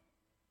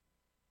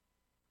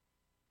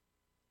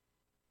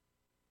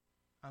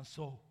 And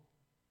so,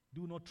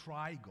 do not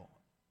try God,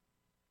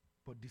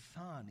 but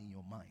discern in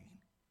your mind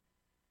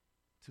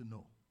to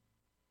know.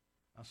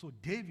 And so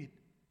David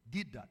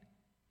did that.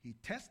 He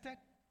tested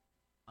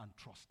and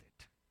trusted.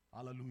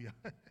 Hallelujah.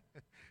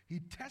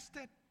 He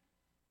tested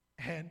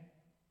and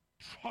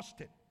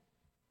trusted.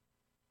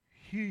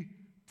 He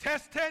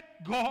tested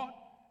God,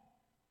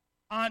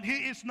 and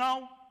he is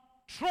now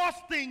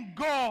trusting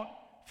God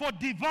for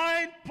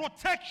divine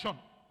protection.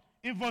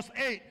 In verse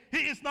 8, he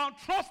is now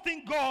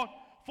trusting God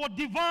for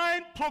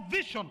divine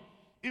provision.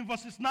 In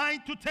verses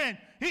 9 to 10,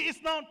 he is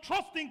now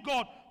trusting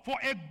God for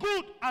a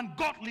good and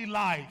godly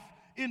life.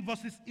 In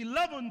verses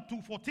 11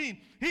 to 14,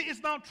 he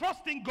is now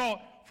trusting God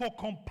for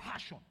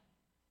compassion.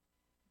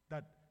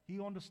 That he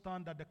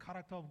understands that the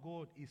character of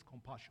God is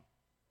compassion.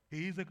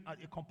 He is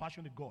a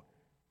compassionate God.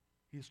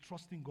 He is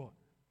trusting God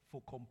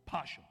for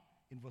compassion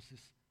in verses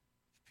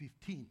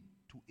 15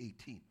 to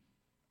 18.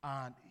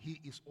 And he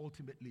is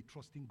ultimately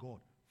trusting God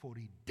for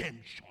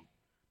redemption.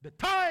 The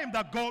time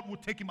that God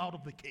would take him out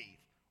of the cave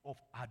of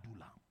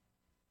Adullam.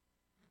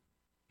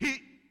 He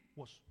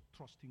was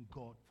trusting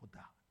God for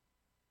that.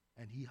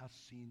 And he has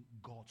seen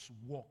God's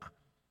work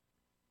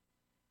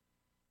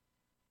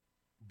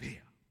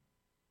there.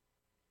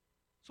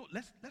 So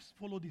let's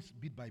follow this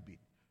bit by bit.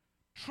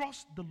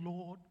 Trust the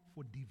Lord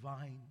for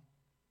divine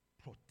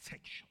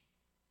protection.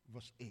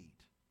 Verse 8.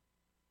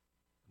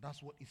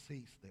 That's what it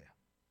says there.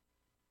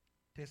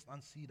 Test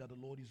and see that the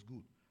Lord is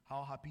good.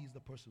 How happy is the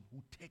person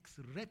who takes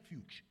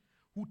refuge.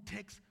 Who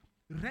takes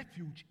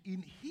refuge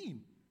in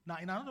him. Now,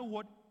 in another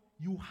word,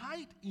 you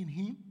hide in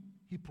him,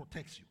 he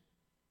protects you.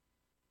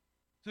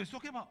 So it's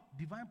talking about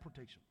divine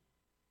protection.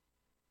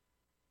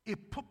 A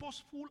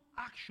purposeful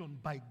action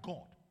by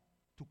God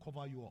to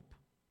cover you up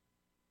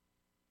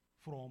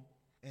from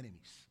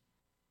enemies,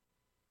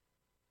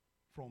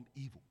 from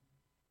evil.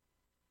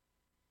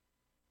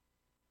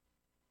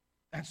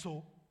 And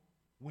so,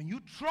 when you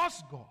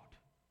trust God,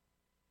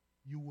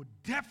 you will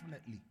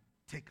definitely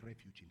take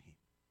refuge in him.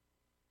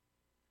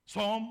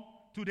 Some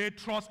today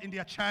trust in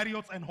their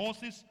chariots and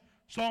horses.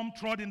 Some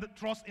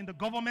trust in the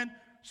government.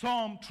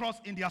 Some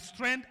trust in their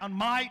strength and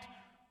might.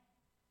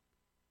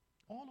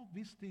 All of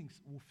these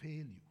things will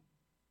fail you.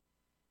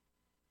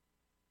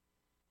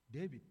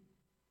 David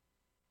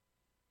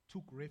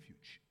took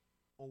refuge,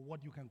 or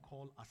what you can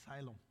call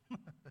asylum,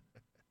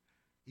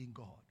 in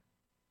God.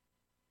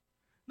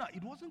 Now,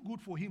 it wasn't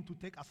good for him to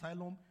take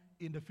asylum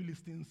in the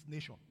Philistines'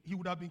 nation. He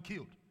would have been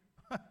killed.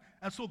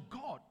 And so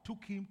God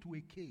took him to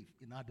a cave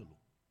in Adullam,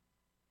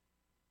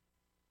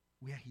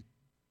 where he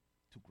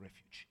took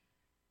refuge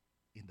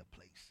in the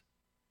place.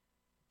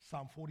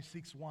 Psalm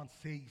 46:1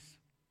 says,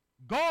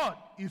 God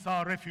is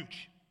our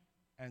refuge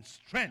and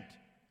strength,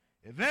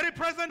 a very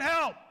present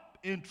help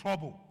in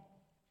trouble.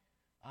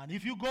 And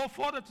if you go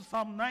further to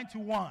Psalm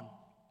 91,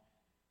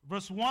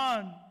 verse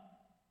 1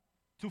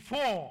 to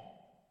 4,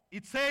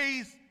 it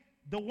says,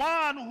 the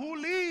one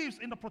who lives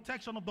in the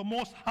protection of the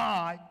Most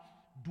High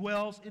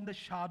dwells in the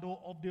shadow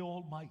of the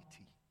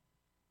Almighty.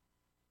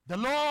 The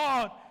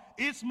Lord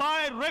is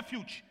my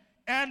refuge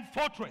and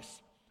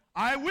fortress.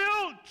 I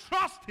will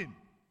trust him.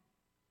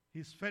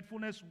 His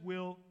faithfulness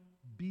will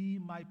be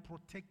my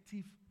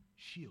protective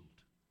shield.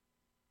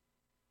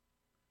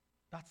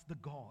 That's the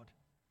God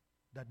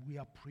that we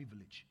are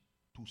privileged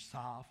to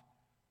serve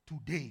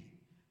today.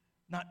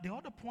 Now, the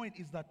other point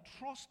is that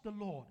trust the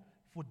Lord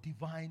for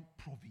divine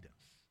providence.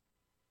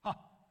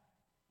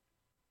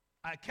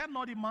 I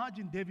cannot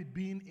imagine David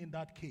being in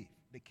that cave,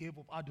 the cave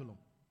of Adullam,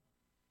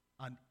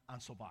 and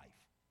survive.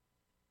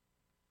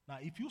 Now,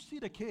 if you see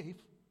the cave,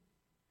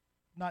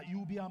 now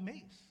you'll be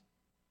amazed.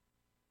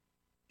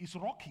 It's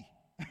rocky.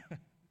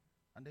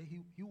 And then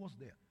he was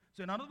there.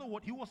 So in other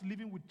words, he was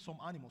living with some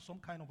animal, some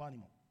kind of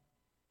animal.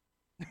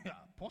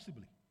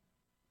 Possibly.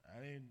 I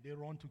mean, they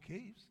run to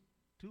caves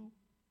too.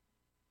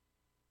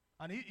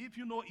 And if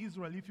you know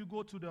Israel, if you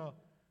go to the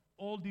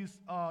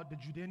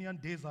Judean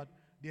desert,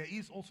 there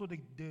is also the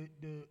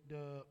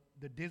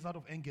desert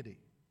of Engedi,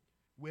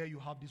 where you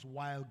have these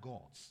wild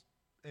goats.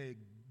 Let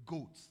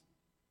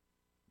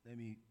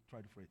me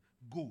try to phrase.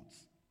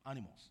 Goats,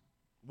 animals,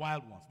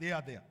 wild ones. They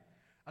are there.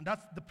 And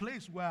that's the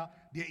place where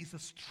there is a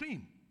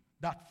stream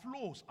that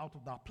flows out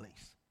of that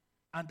place.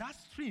 And that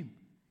stream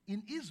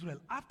in Israel,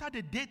 after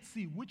the Dead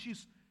Sea, which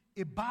is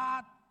a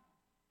bad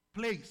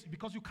place,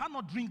 because you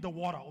cannot drink the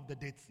water of the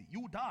Dead Sea.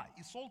 You die.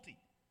 It's salty.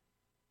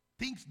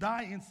 Things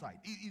die inside.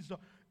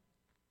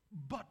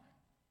 But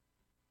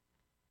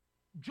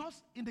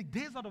just in the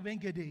desert of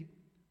En-Gedi,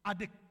 at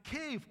the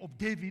cave of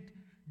David,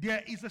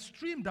 there is a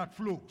stream that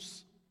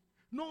flows.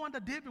 No wonder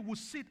David would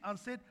sit and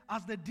said,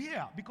 as the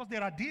deer, because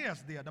there are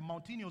deers there, the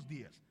mountainous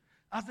deers,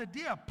 as the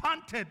deer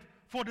panted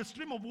for the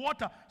stream of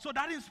water. So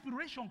that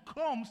inspiration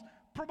comes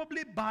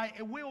probably by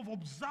a way of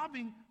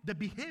observing the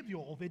behavior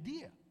of a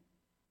deer.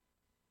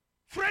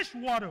 Fresh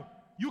water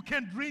you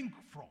can drink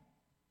from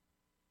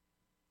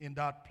in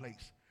that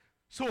place.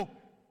 So,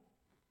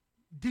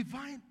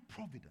 divine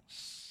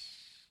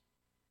providence.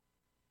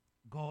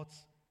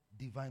 God's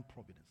divine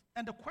providence.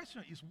 And the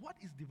question is, what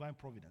is divine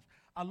providence?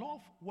 I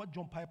love what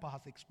John Piper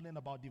has explained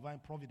about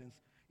divine providence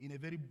in a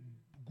very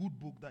good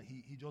book that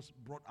he just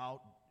brought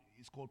out.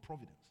 It's called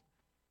Providence.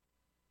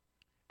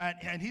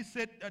 And he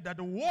said that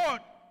the word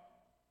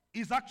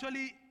is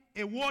actually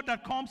a word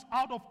that comes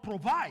out of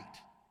provide.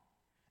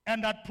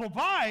 And that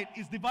provide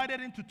is divided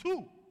into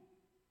two,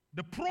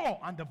 the pro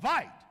and the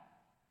vide.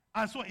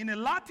 And so in a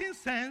Latin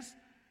sense,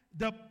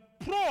 the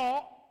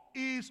pro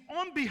is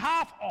on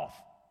behalf of.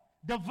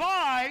 The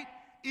vide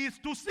is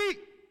to see.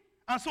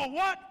 And so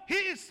what he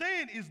is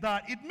saying is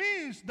that it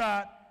means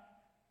that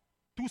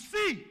to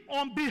see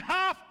on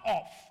behalf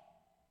of.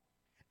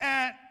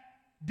 And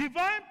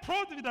divine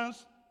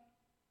providence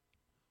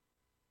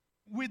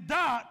with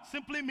that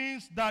simply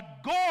means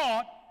that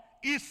God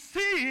is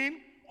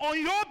seeing on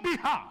your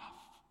behalf.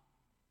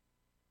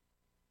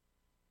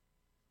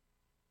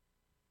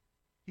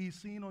 He is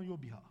seeing on your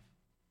behalf.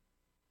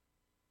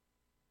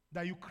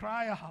 That you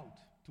cry out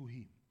to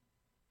him.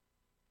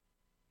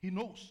 He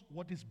knows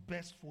what is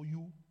best for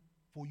you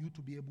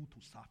to be able to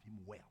serve him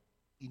well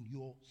in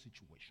your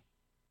situation.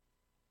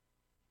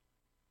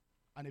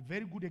 And a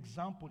very good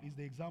example is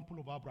the example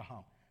of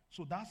Abraham.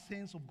 So that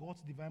sense of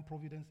God's divine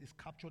providence is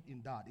captured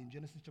in that, in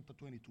Genesis chapter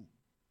 22,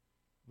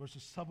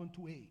 verses 7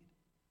 to 8,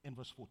 and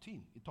verse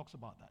 14. It talks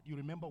about that. You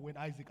remember when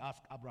Isaac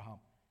asked Abraham,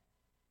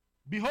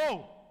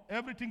 behold,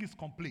 everything is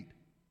complete.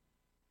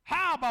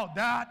 How about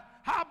that?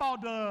 How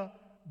about the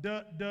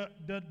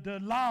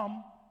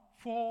lamb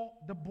for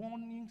the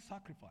burning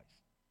sacrifice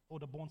or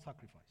the burnt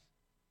sacrifice?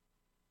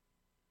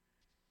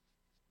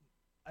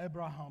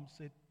 Abraham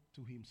said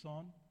to him,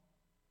 son,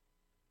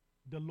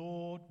 the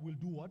Lord will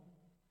do what?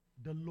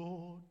 The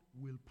Lord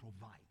will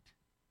provide.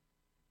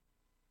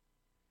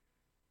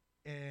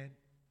 And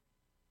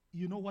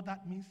you know what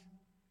that means?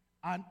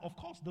 And of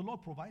course, the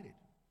Lord provided.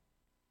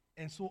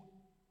 And so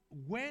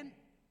when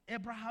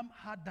Abraham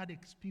had that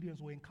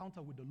experience or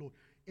encounter with the Lord,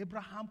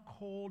 Abraham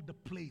called the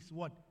place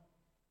what?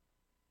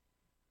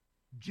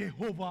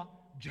 Jehovah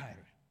Jireh.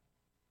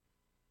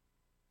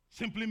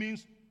 Simply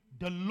means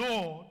the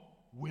Lord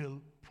will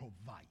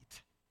provide.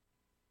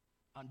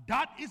 And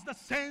that is the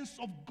sense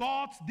of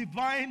God's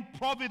divine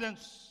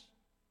providence.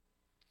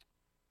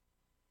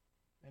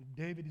 And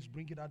David is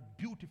bringing that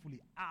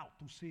beautifully out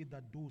to say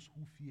that those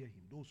who fear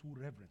him, those who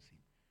reverence him,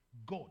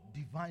 God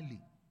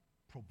divinely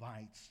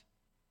provides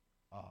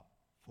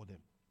for them.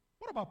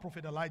 What about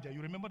Prophet Elijah?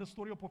 You remember the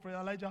story of Prophet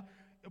Elijah?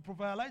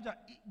 Prophet Elijah,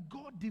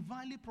 God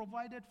divinely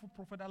provided for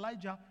Prophet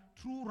Elijah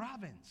through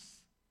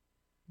ravens.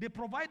 They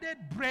provided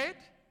bread.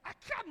 I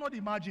cannot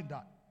imagine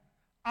that.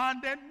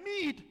 And then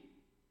meat.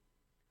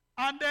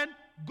 And then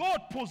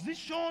God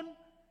positioned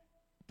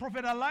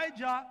Prophet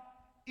Elijah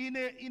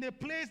in a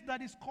place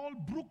that is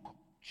called Brook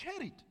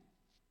Cherith.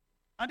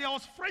 And there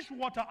was fresh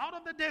water out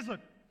of the desert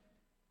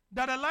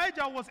that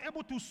Elijah was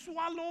able to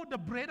swallow the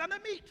bread and the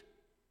meat.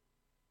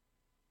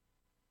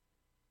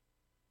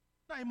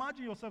 Now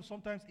imagine yourself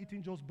sometimes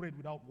eating just bread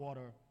without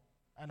water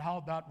and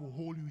how that will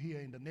hold you here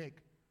in the neck.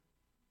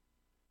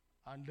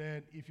 And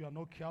then if you are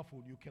not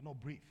careful, you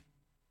cannot breathe,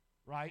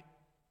 right?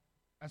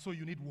 And so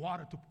you need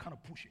water to kind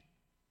of push it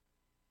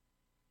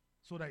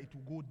so that it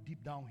will go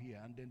deep down here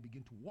and then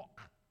begin to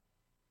walk.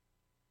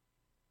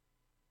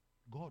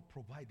 God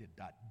provided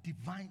that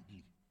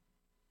divinely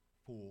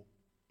for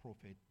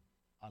Prophet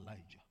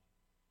Elijah.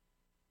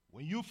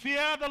 When you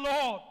fear the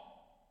Lord,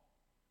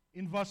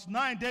 in verse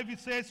 9, David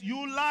says,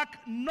 you lack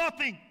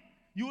nothing.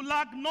 You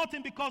lack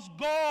nothing because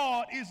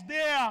God is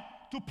there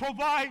to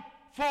provide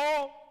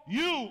for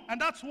you. And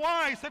that's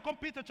why 2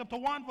 Peter chapter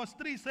 1 verse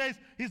 3 says,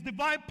 his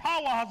divine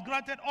power has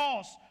granted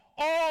us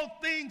all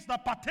things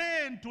that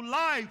pertain to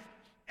life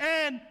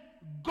and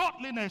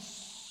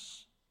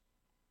godliness.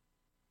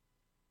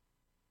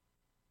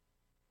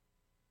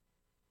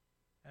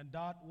 And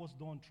that was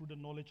done through the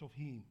knowledge of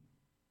him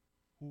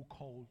who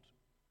called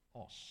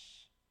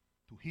us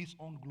to his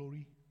own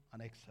glory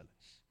and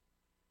excellence.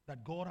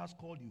 That God has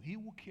called you. He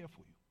will care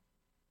for you.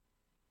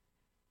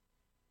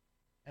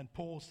 And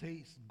Paul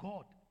says,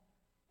 God,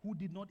 who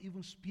did not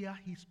even spare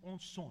his own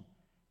son,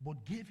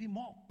 but gave him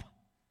up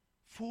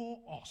for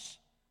us.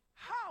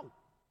 How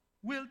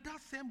will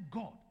that same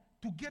God,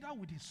 together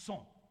with his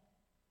son,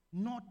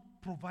 not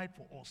provide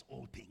for us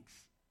all things?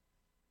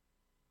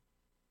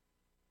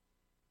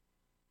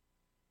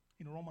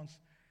 In Romans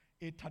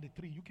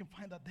 8:33, you can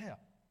find that there.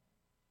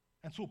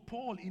 And so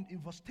Paul, in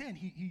verse 10,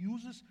 he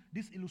uses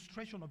this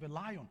illustration of a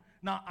lion.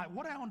 Now,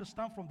 what I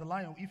understand from the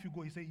lion, if you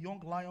go, he says, young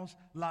lions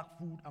lack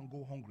food and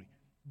go hungry.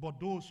 But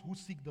those who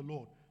seek the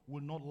Lord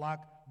will not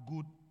lack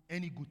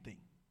any good thing.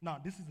 Now,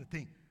 this is the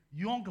thing.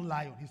 Young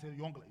lion, he said,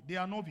 they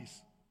are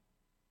novice.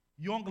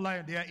 Young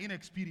lion, they are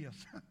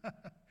inexperienced.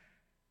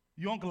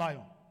 Young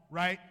lion,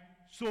 right?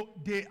 So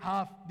they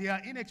are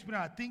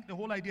inexperienced. I think the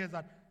whole idea is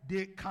that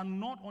they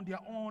cannot on their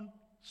own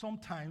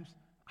sometimes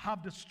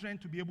have the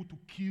strength to be able to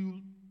kill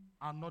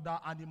another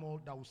animal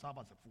that will serve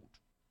as a food.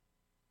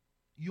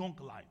 Young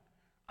lion.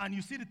 And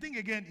you see, the thing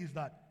again is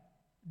that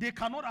they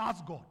cannot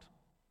ask God.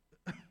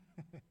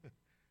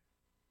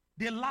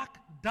 They lack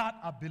that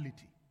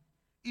ability.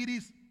 It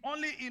is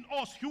only in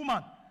us,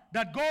 human,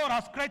 that God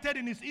has created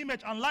in his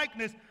image and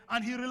likeness,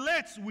 and he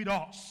relates with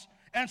us.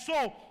 And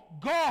so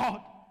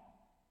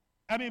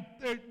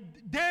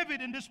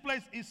David in this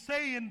place is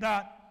saying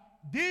that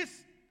this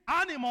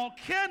animal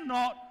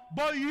cannot,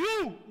 but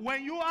you,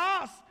 when you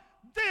ask,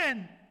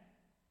 then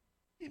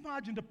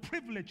imagine the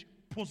privileged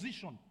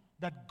position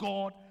that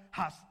God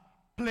has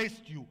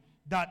placed you,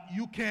 that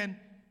you can,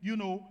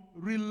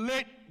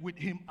 relate with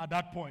him at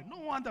that point. No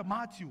wonder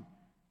Matthew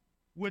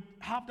would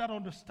have that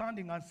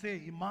understanding and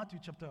say in Matthew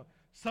chapter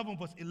 7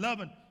 verse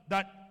 11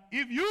 that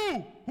if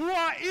you who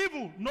are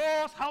evil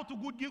knows how to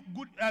give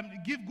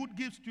good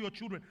gifts to your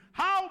children,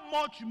 how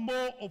much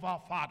more of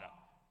our Father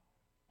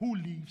who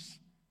lives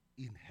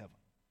in heaven.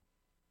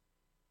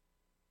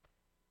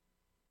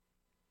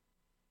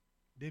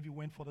 David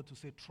went further to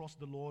say, trust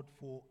the Lord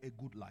for a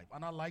good life.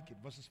 And I like it.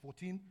 Verses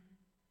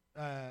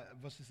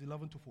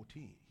 11 to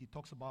 14. He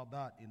talks about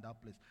that in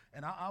that place.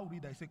 And I'll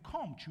read that. He said,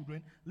 come,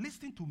 children,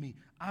 listen to me.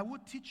 I will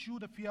teach you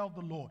the fear of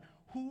the Lord.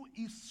 Who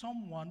is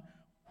someone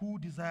who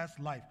desires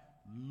life,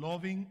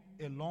 loving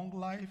a long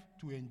life,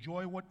 to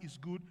enjoy what is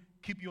good,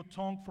 keep your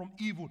tongue from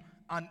evil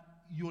and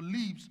your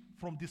lips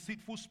from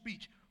deceitful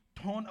speech.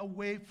 Turn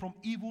away from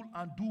evil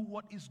and do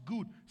what is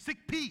good.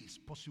 Seek peace,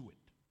 pursue it.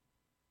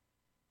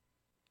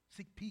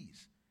 Seek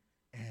peace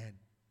and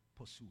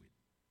pursue it.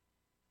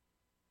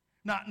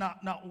 Now,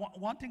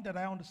 one thing that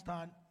I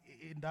understand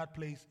in that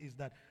place is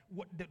that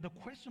the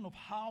question of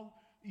how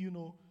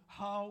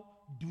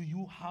do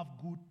you have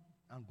good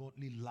and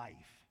godly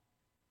life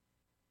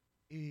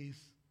is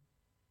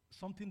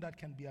something that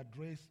can be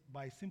addressed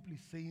by simply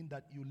saying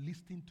that you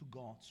listen to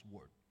God's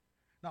word.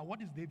 Now,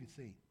 what is David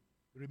saying?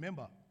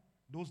 Remember,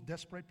 those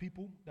desperate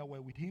people that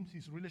were with him,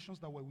 his relations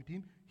that were with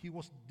him, he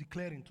was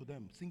declaring to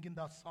them, singing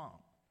that psalm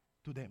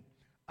to them.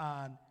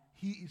 And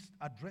he is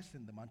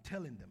addressing them and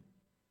telling them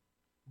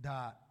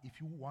that if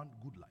you want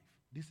good life,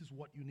 this is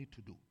what you need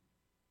to do.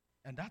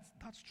 And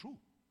that's true.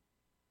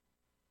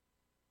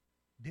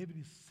 David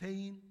is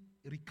saying,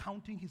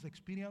 recounting his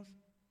experience,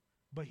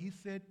 but he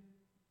said,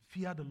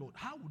 fear the Lord.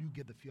 How would you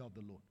get the fear of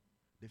the Lord?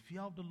 The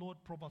fear of the Lord,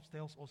 Proverbs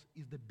tells us,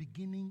 is the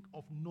beginning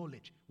of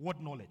knowledge.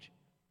 What knowledge?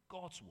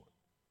 God's word.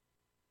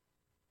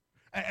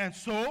 And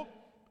so,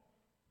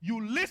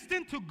 you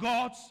listen to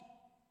God's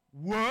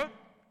word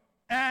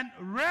and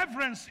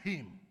reverence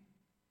him.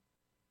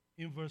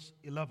 In verse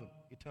 11,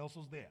 it tells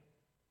us there.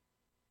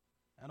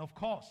 And of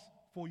course,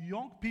 for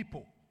young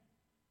people,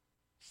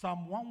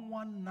 Psalm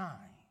 119,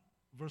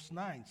 verse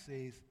 9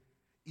 says,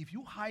 if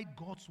you hide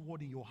God's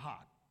word in your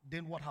heart,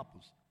 then what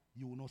happens?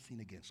 You will not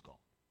sin against God.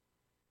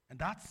 And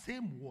that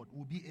same word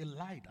will be a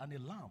light and a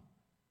lamp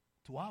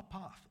to our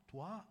path, to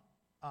our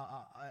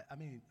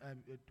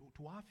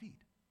to our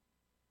feet.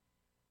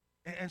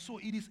 And so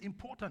it is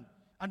important.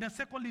 And then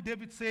secondly,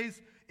 David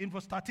says in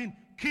verse 13,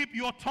 keep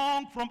your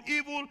tongue from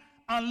evil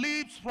and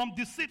lips from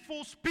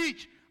deceitful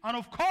speech. And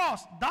of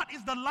course, that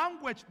is the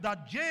language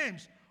that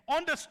James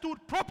understood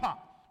proper.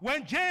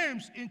 When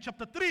James in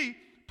chapter 3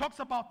 talks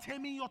about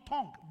taming your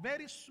tongue,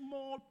 very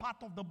small part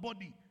of the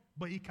body,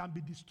 but it can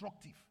be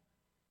destructive.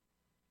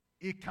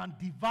 It can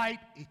divide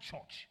a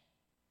church.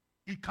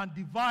 It can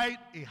divide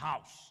a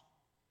house.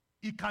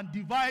 It can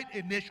divide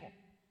a nation.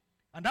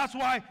 And that's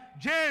why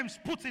James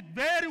puts it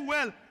very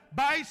well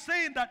by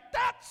saying that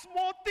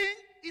small thing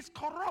is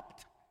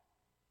corrupt.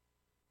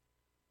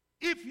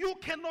 If you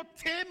cannot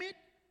tame it,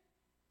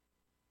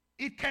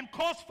 it can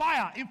cause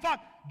fire. In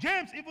fact,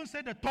 James even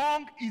said the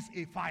tongue is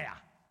a fire.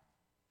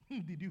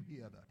 Did you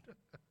hear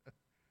that?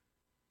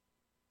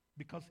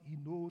 Because he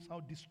knows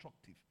how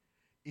destructive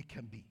it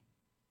can be.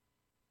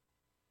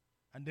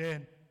 And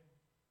then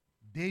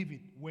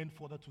David went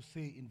further to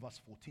say in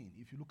verse 14,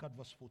 if you look at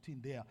verse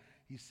 14 there,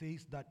 he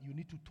says that you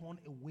need to turn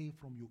away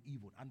from your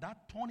evil. And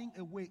that turning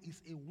away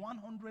is a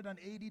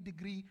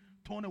 180-degree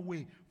turn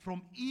away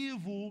from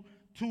evil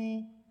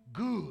to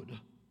good.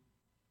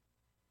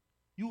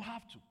 You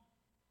have to.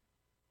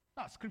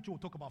 Now, scripture will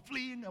talk about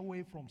fleeing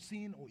away from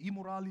sin or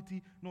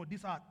immorality. No,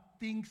 these are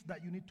things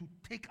that you need to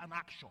take an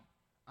action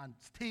and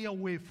stay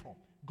away from.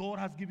 God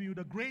has given you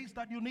the grace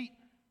that you need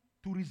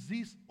to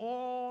resist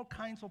all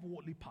kinds of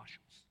worldly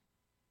passions.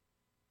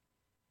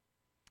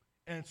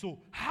 And so,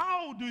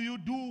 how do you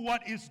do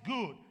what is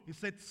good? He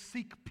said,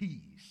 seek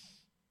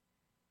peace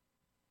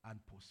and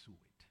pursue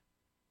it.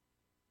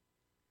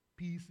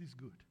 Peace is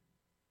good.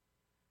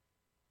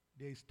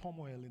 There is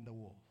turmoil in the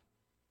world.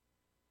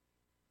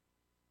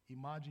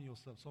 Imagine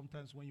yourself,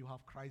 sometimes when you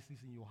have crisis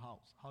in your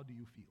house, how do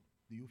you feel?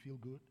 Do you feel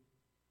good?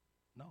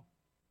 No.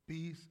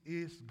 Peace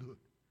is good.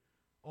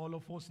 All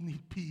of us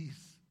need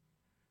peace.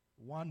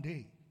 One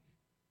day,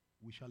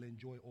 we shall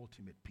enjoy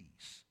ultimate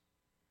peace.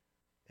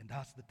 And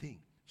that's the thing.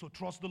 So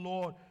trust the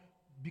Lord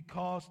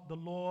because the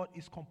Lord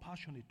is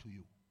compassionate to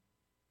you.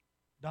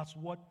 That's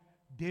what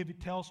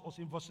David tells us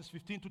in verses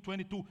 15 to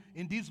 22.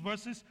 In these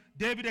verses,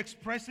 David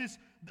expresses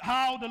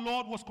how the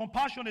Lord was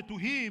compassionate to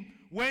him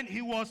when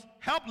he was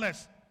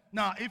helpless.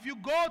 Now, if you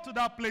go to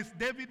that place,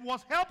 David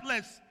was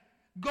helpless.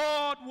 The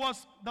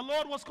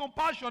Lord was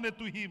compassionate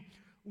to him.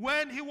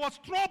 When he was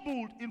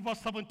troubled, in verse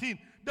 17,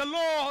 the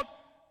Lord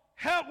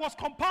was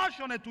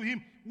compassionate to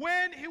him.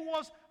 When he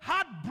was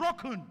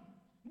heartbroken,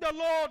 the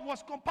Lord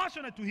was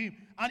compassionate to him.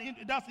 And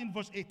that's in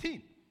verse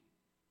 18.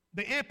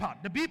 The A part.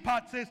 The B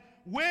part says,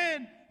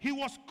 when he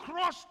was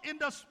crushed in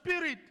the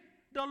spirit,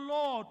 the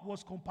Lord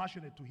was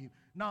compassionate to him.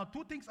 Now,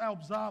 two things I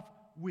observe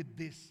with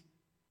this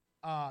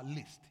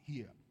list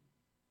here.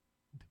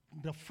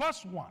 The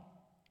first one,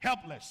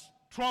 helpless,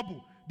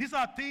 trouble. These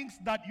are things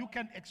that you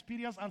can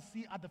experience and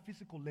see at the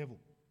physical level.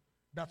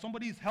 That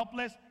somebody is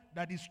helpless,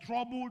 that is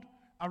troubled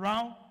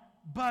around.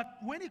 But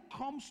when it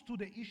comes to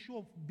the issue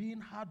of being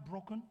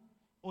heartbroken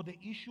or the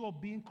issue of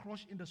being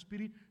crushed in the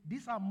spirit,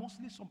 these are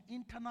mostly some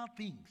internal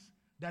things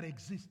that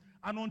exist.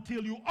 And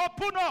until you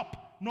open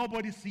up,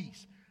 nobody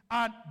sees.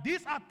 And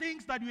these are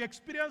things that you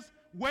experience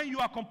when you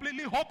are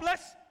completely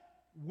hopeless,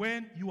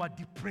 when you are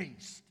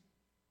depressed.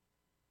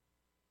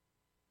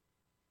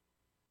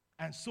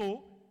 And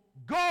so,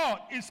 God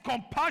is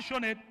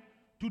compassionate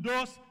to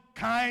those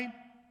kind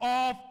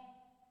of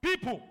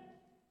people.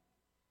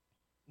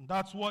 And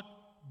that's what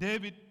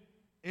David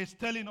is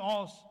telling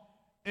us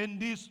in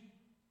this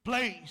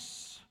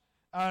place.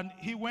 And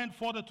he went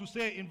further to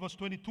say in verse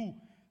 22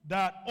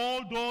 that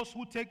all those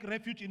who take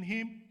refuge in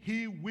him,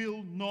 he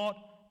will not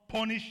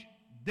punish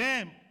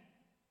them.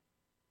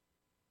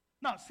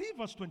 Now, see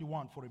verse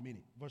 21 for a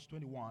minute. Verse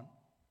 21.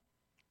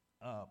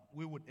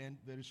 We would end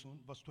very soon.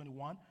 Verse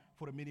 21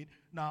 for a minute.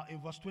 Now, in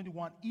verse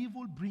 21,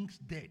 evil brings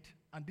death.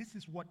 And this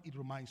is what it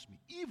reminds me.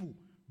 Evil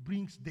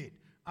brings death.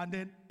 And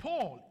then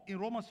Paul, in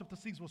Romans chapter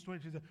 6, verse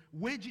 23, says,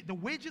 the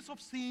wages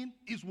of sin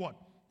is what?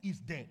 Is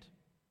death.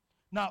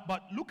 Now,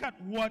 but look at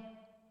what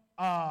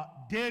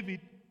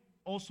David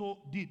also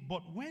did.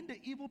 But when the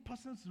evil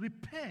persons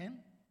repent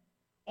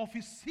of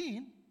his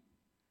sin,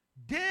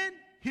 then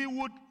he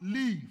would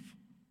live.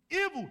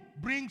 Evil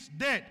brings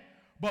death.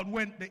 But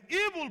when the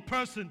evil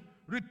person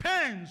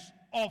repents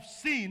of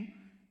sin,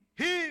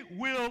 he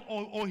will,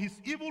 or his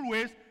evil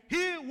ways,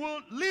 he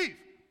will live.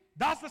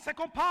 That's the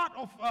second part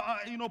of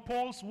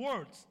Paul's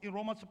words in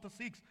Romans chapter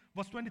 6,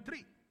 verse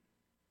 23.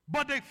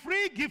 But the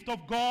free gift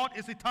of God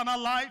is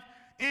eternal life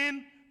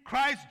in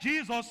Christ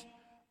Jesus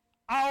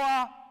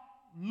our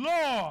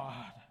Lord.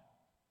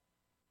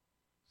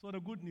 So the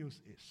good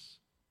news is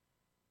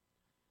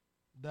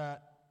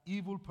that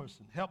evil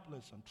person,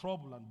 helpless and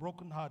troubled and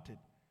brokenhearted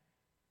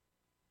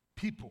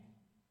people,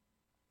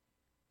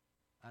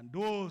 and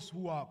those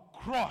who are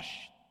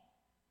crushed.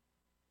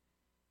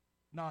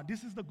 Now,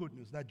 this is the good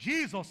news, that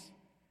Jesus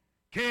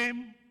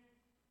came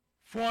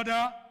for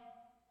the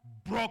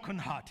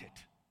brokenhearted.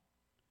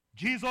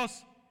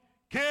 Jesus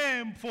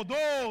came for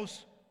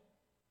those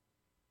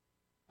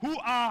who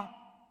are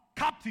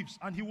captives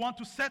and he wants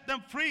to set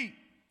them free.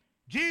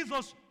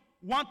 Jesus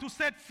wants to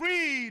set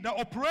free the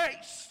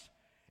oppressed.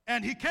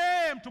 And he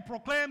came to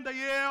proclaim the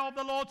year of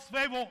the Lord's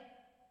favor.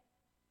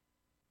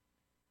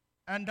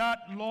 And that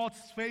Lord's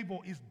favor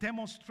is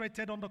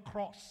demonstrated on the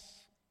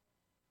cross.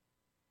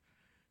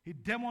 He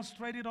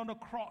demonstrated on the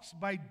cross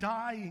by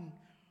dying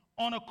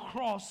on a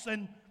cross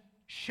and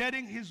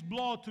shedding his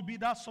blood to be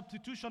that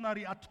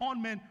substitutionary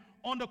atonement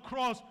on the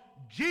cross.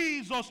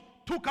 Jesus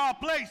took our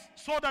place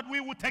so that we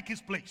would take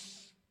his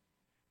place.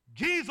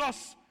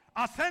 Jesus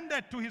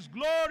ascended to his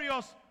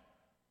glorious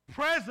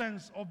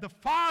presence of the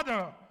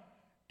Father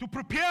to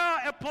prepare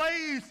a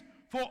place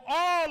for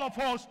all of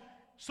us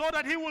so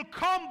that he will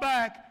come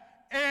back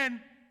and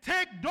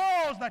take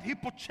those that he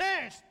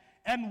purchased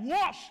and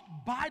washed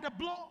by the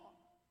blood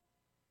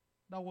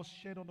that was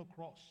shed on the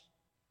cross.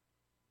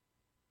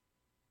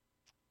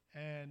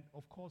 And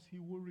of course, he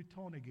will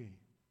return again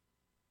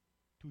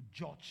to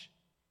judge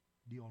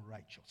the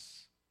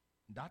unrighteous.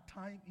 That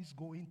time is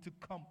going to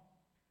come.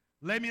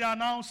 Let me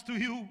announce to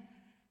you,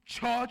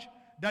 church,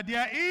 that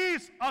there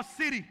is a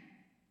city,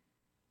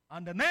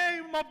 and the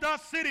name of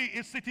that city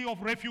is City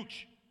of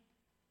Refuge.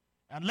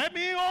 And let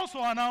me also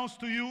announce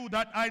to you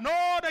that I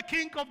know the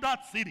king of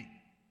that city.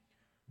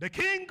 The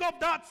king of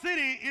that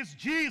city is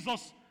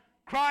Jesus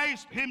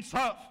Christ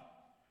himself.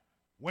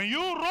 When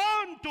you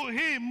run to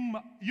him,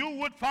 you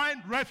would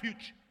find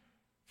refuge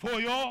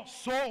for your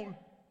soul.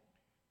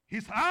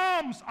 His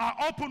arms are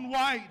open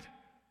wide.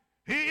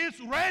 He is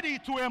ready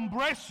to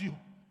embrace you.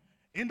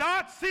 In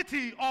that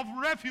city of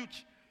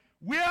refuge,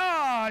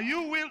 where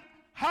you will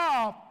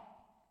have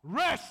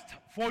rest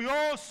for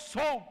your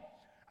soul.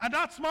 And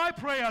that's my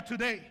prayer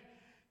today,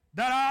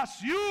 that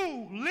as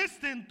you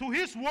listen to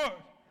his word,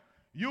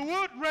 you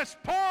would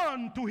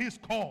respond to his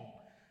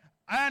call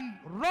and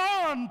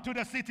run to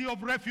the city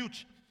of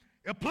refuge,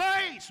 a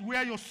place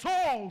where your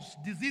soul's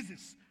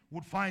diseases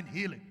would find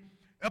healing,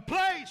 a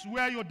place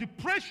where your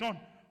depression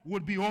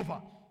would be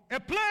over, a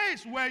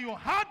place where your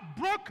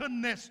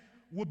heartbrokenness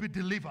would be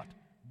delivered.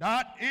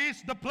 That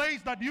is the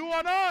place that you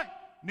and I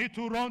need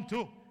to run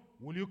to.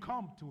 Will you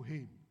come to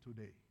him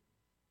today?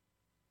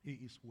 He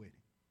is waiting.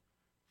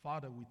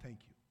 Father, we thank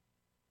you.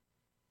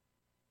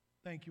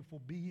 Thank you for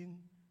being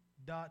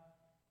that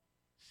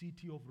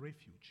city of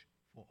refuge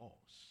for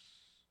us.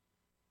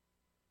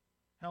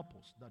 Help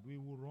us that we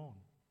will run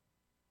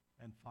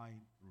and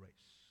find rest.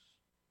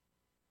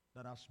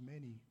 That as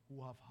many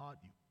who have heard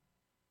you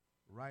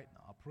right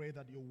now, I pray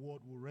that your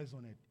word will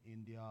resonate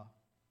in their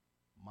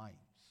minds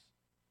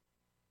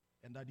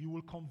and that you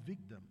will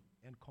convict them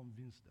and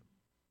convince them.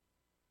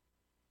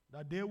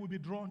 That they will be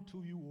drawn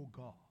to you, O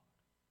God,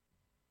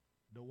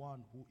 the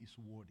one who is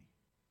worthy,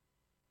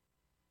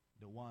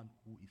 the one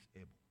who is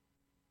able.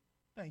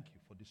 Thank you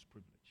for this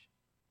privilege.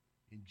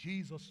 In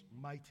Jesus'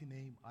 mighty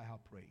name I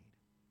have prayed.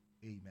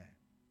 Amen.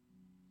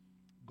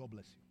 God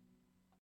bless you.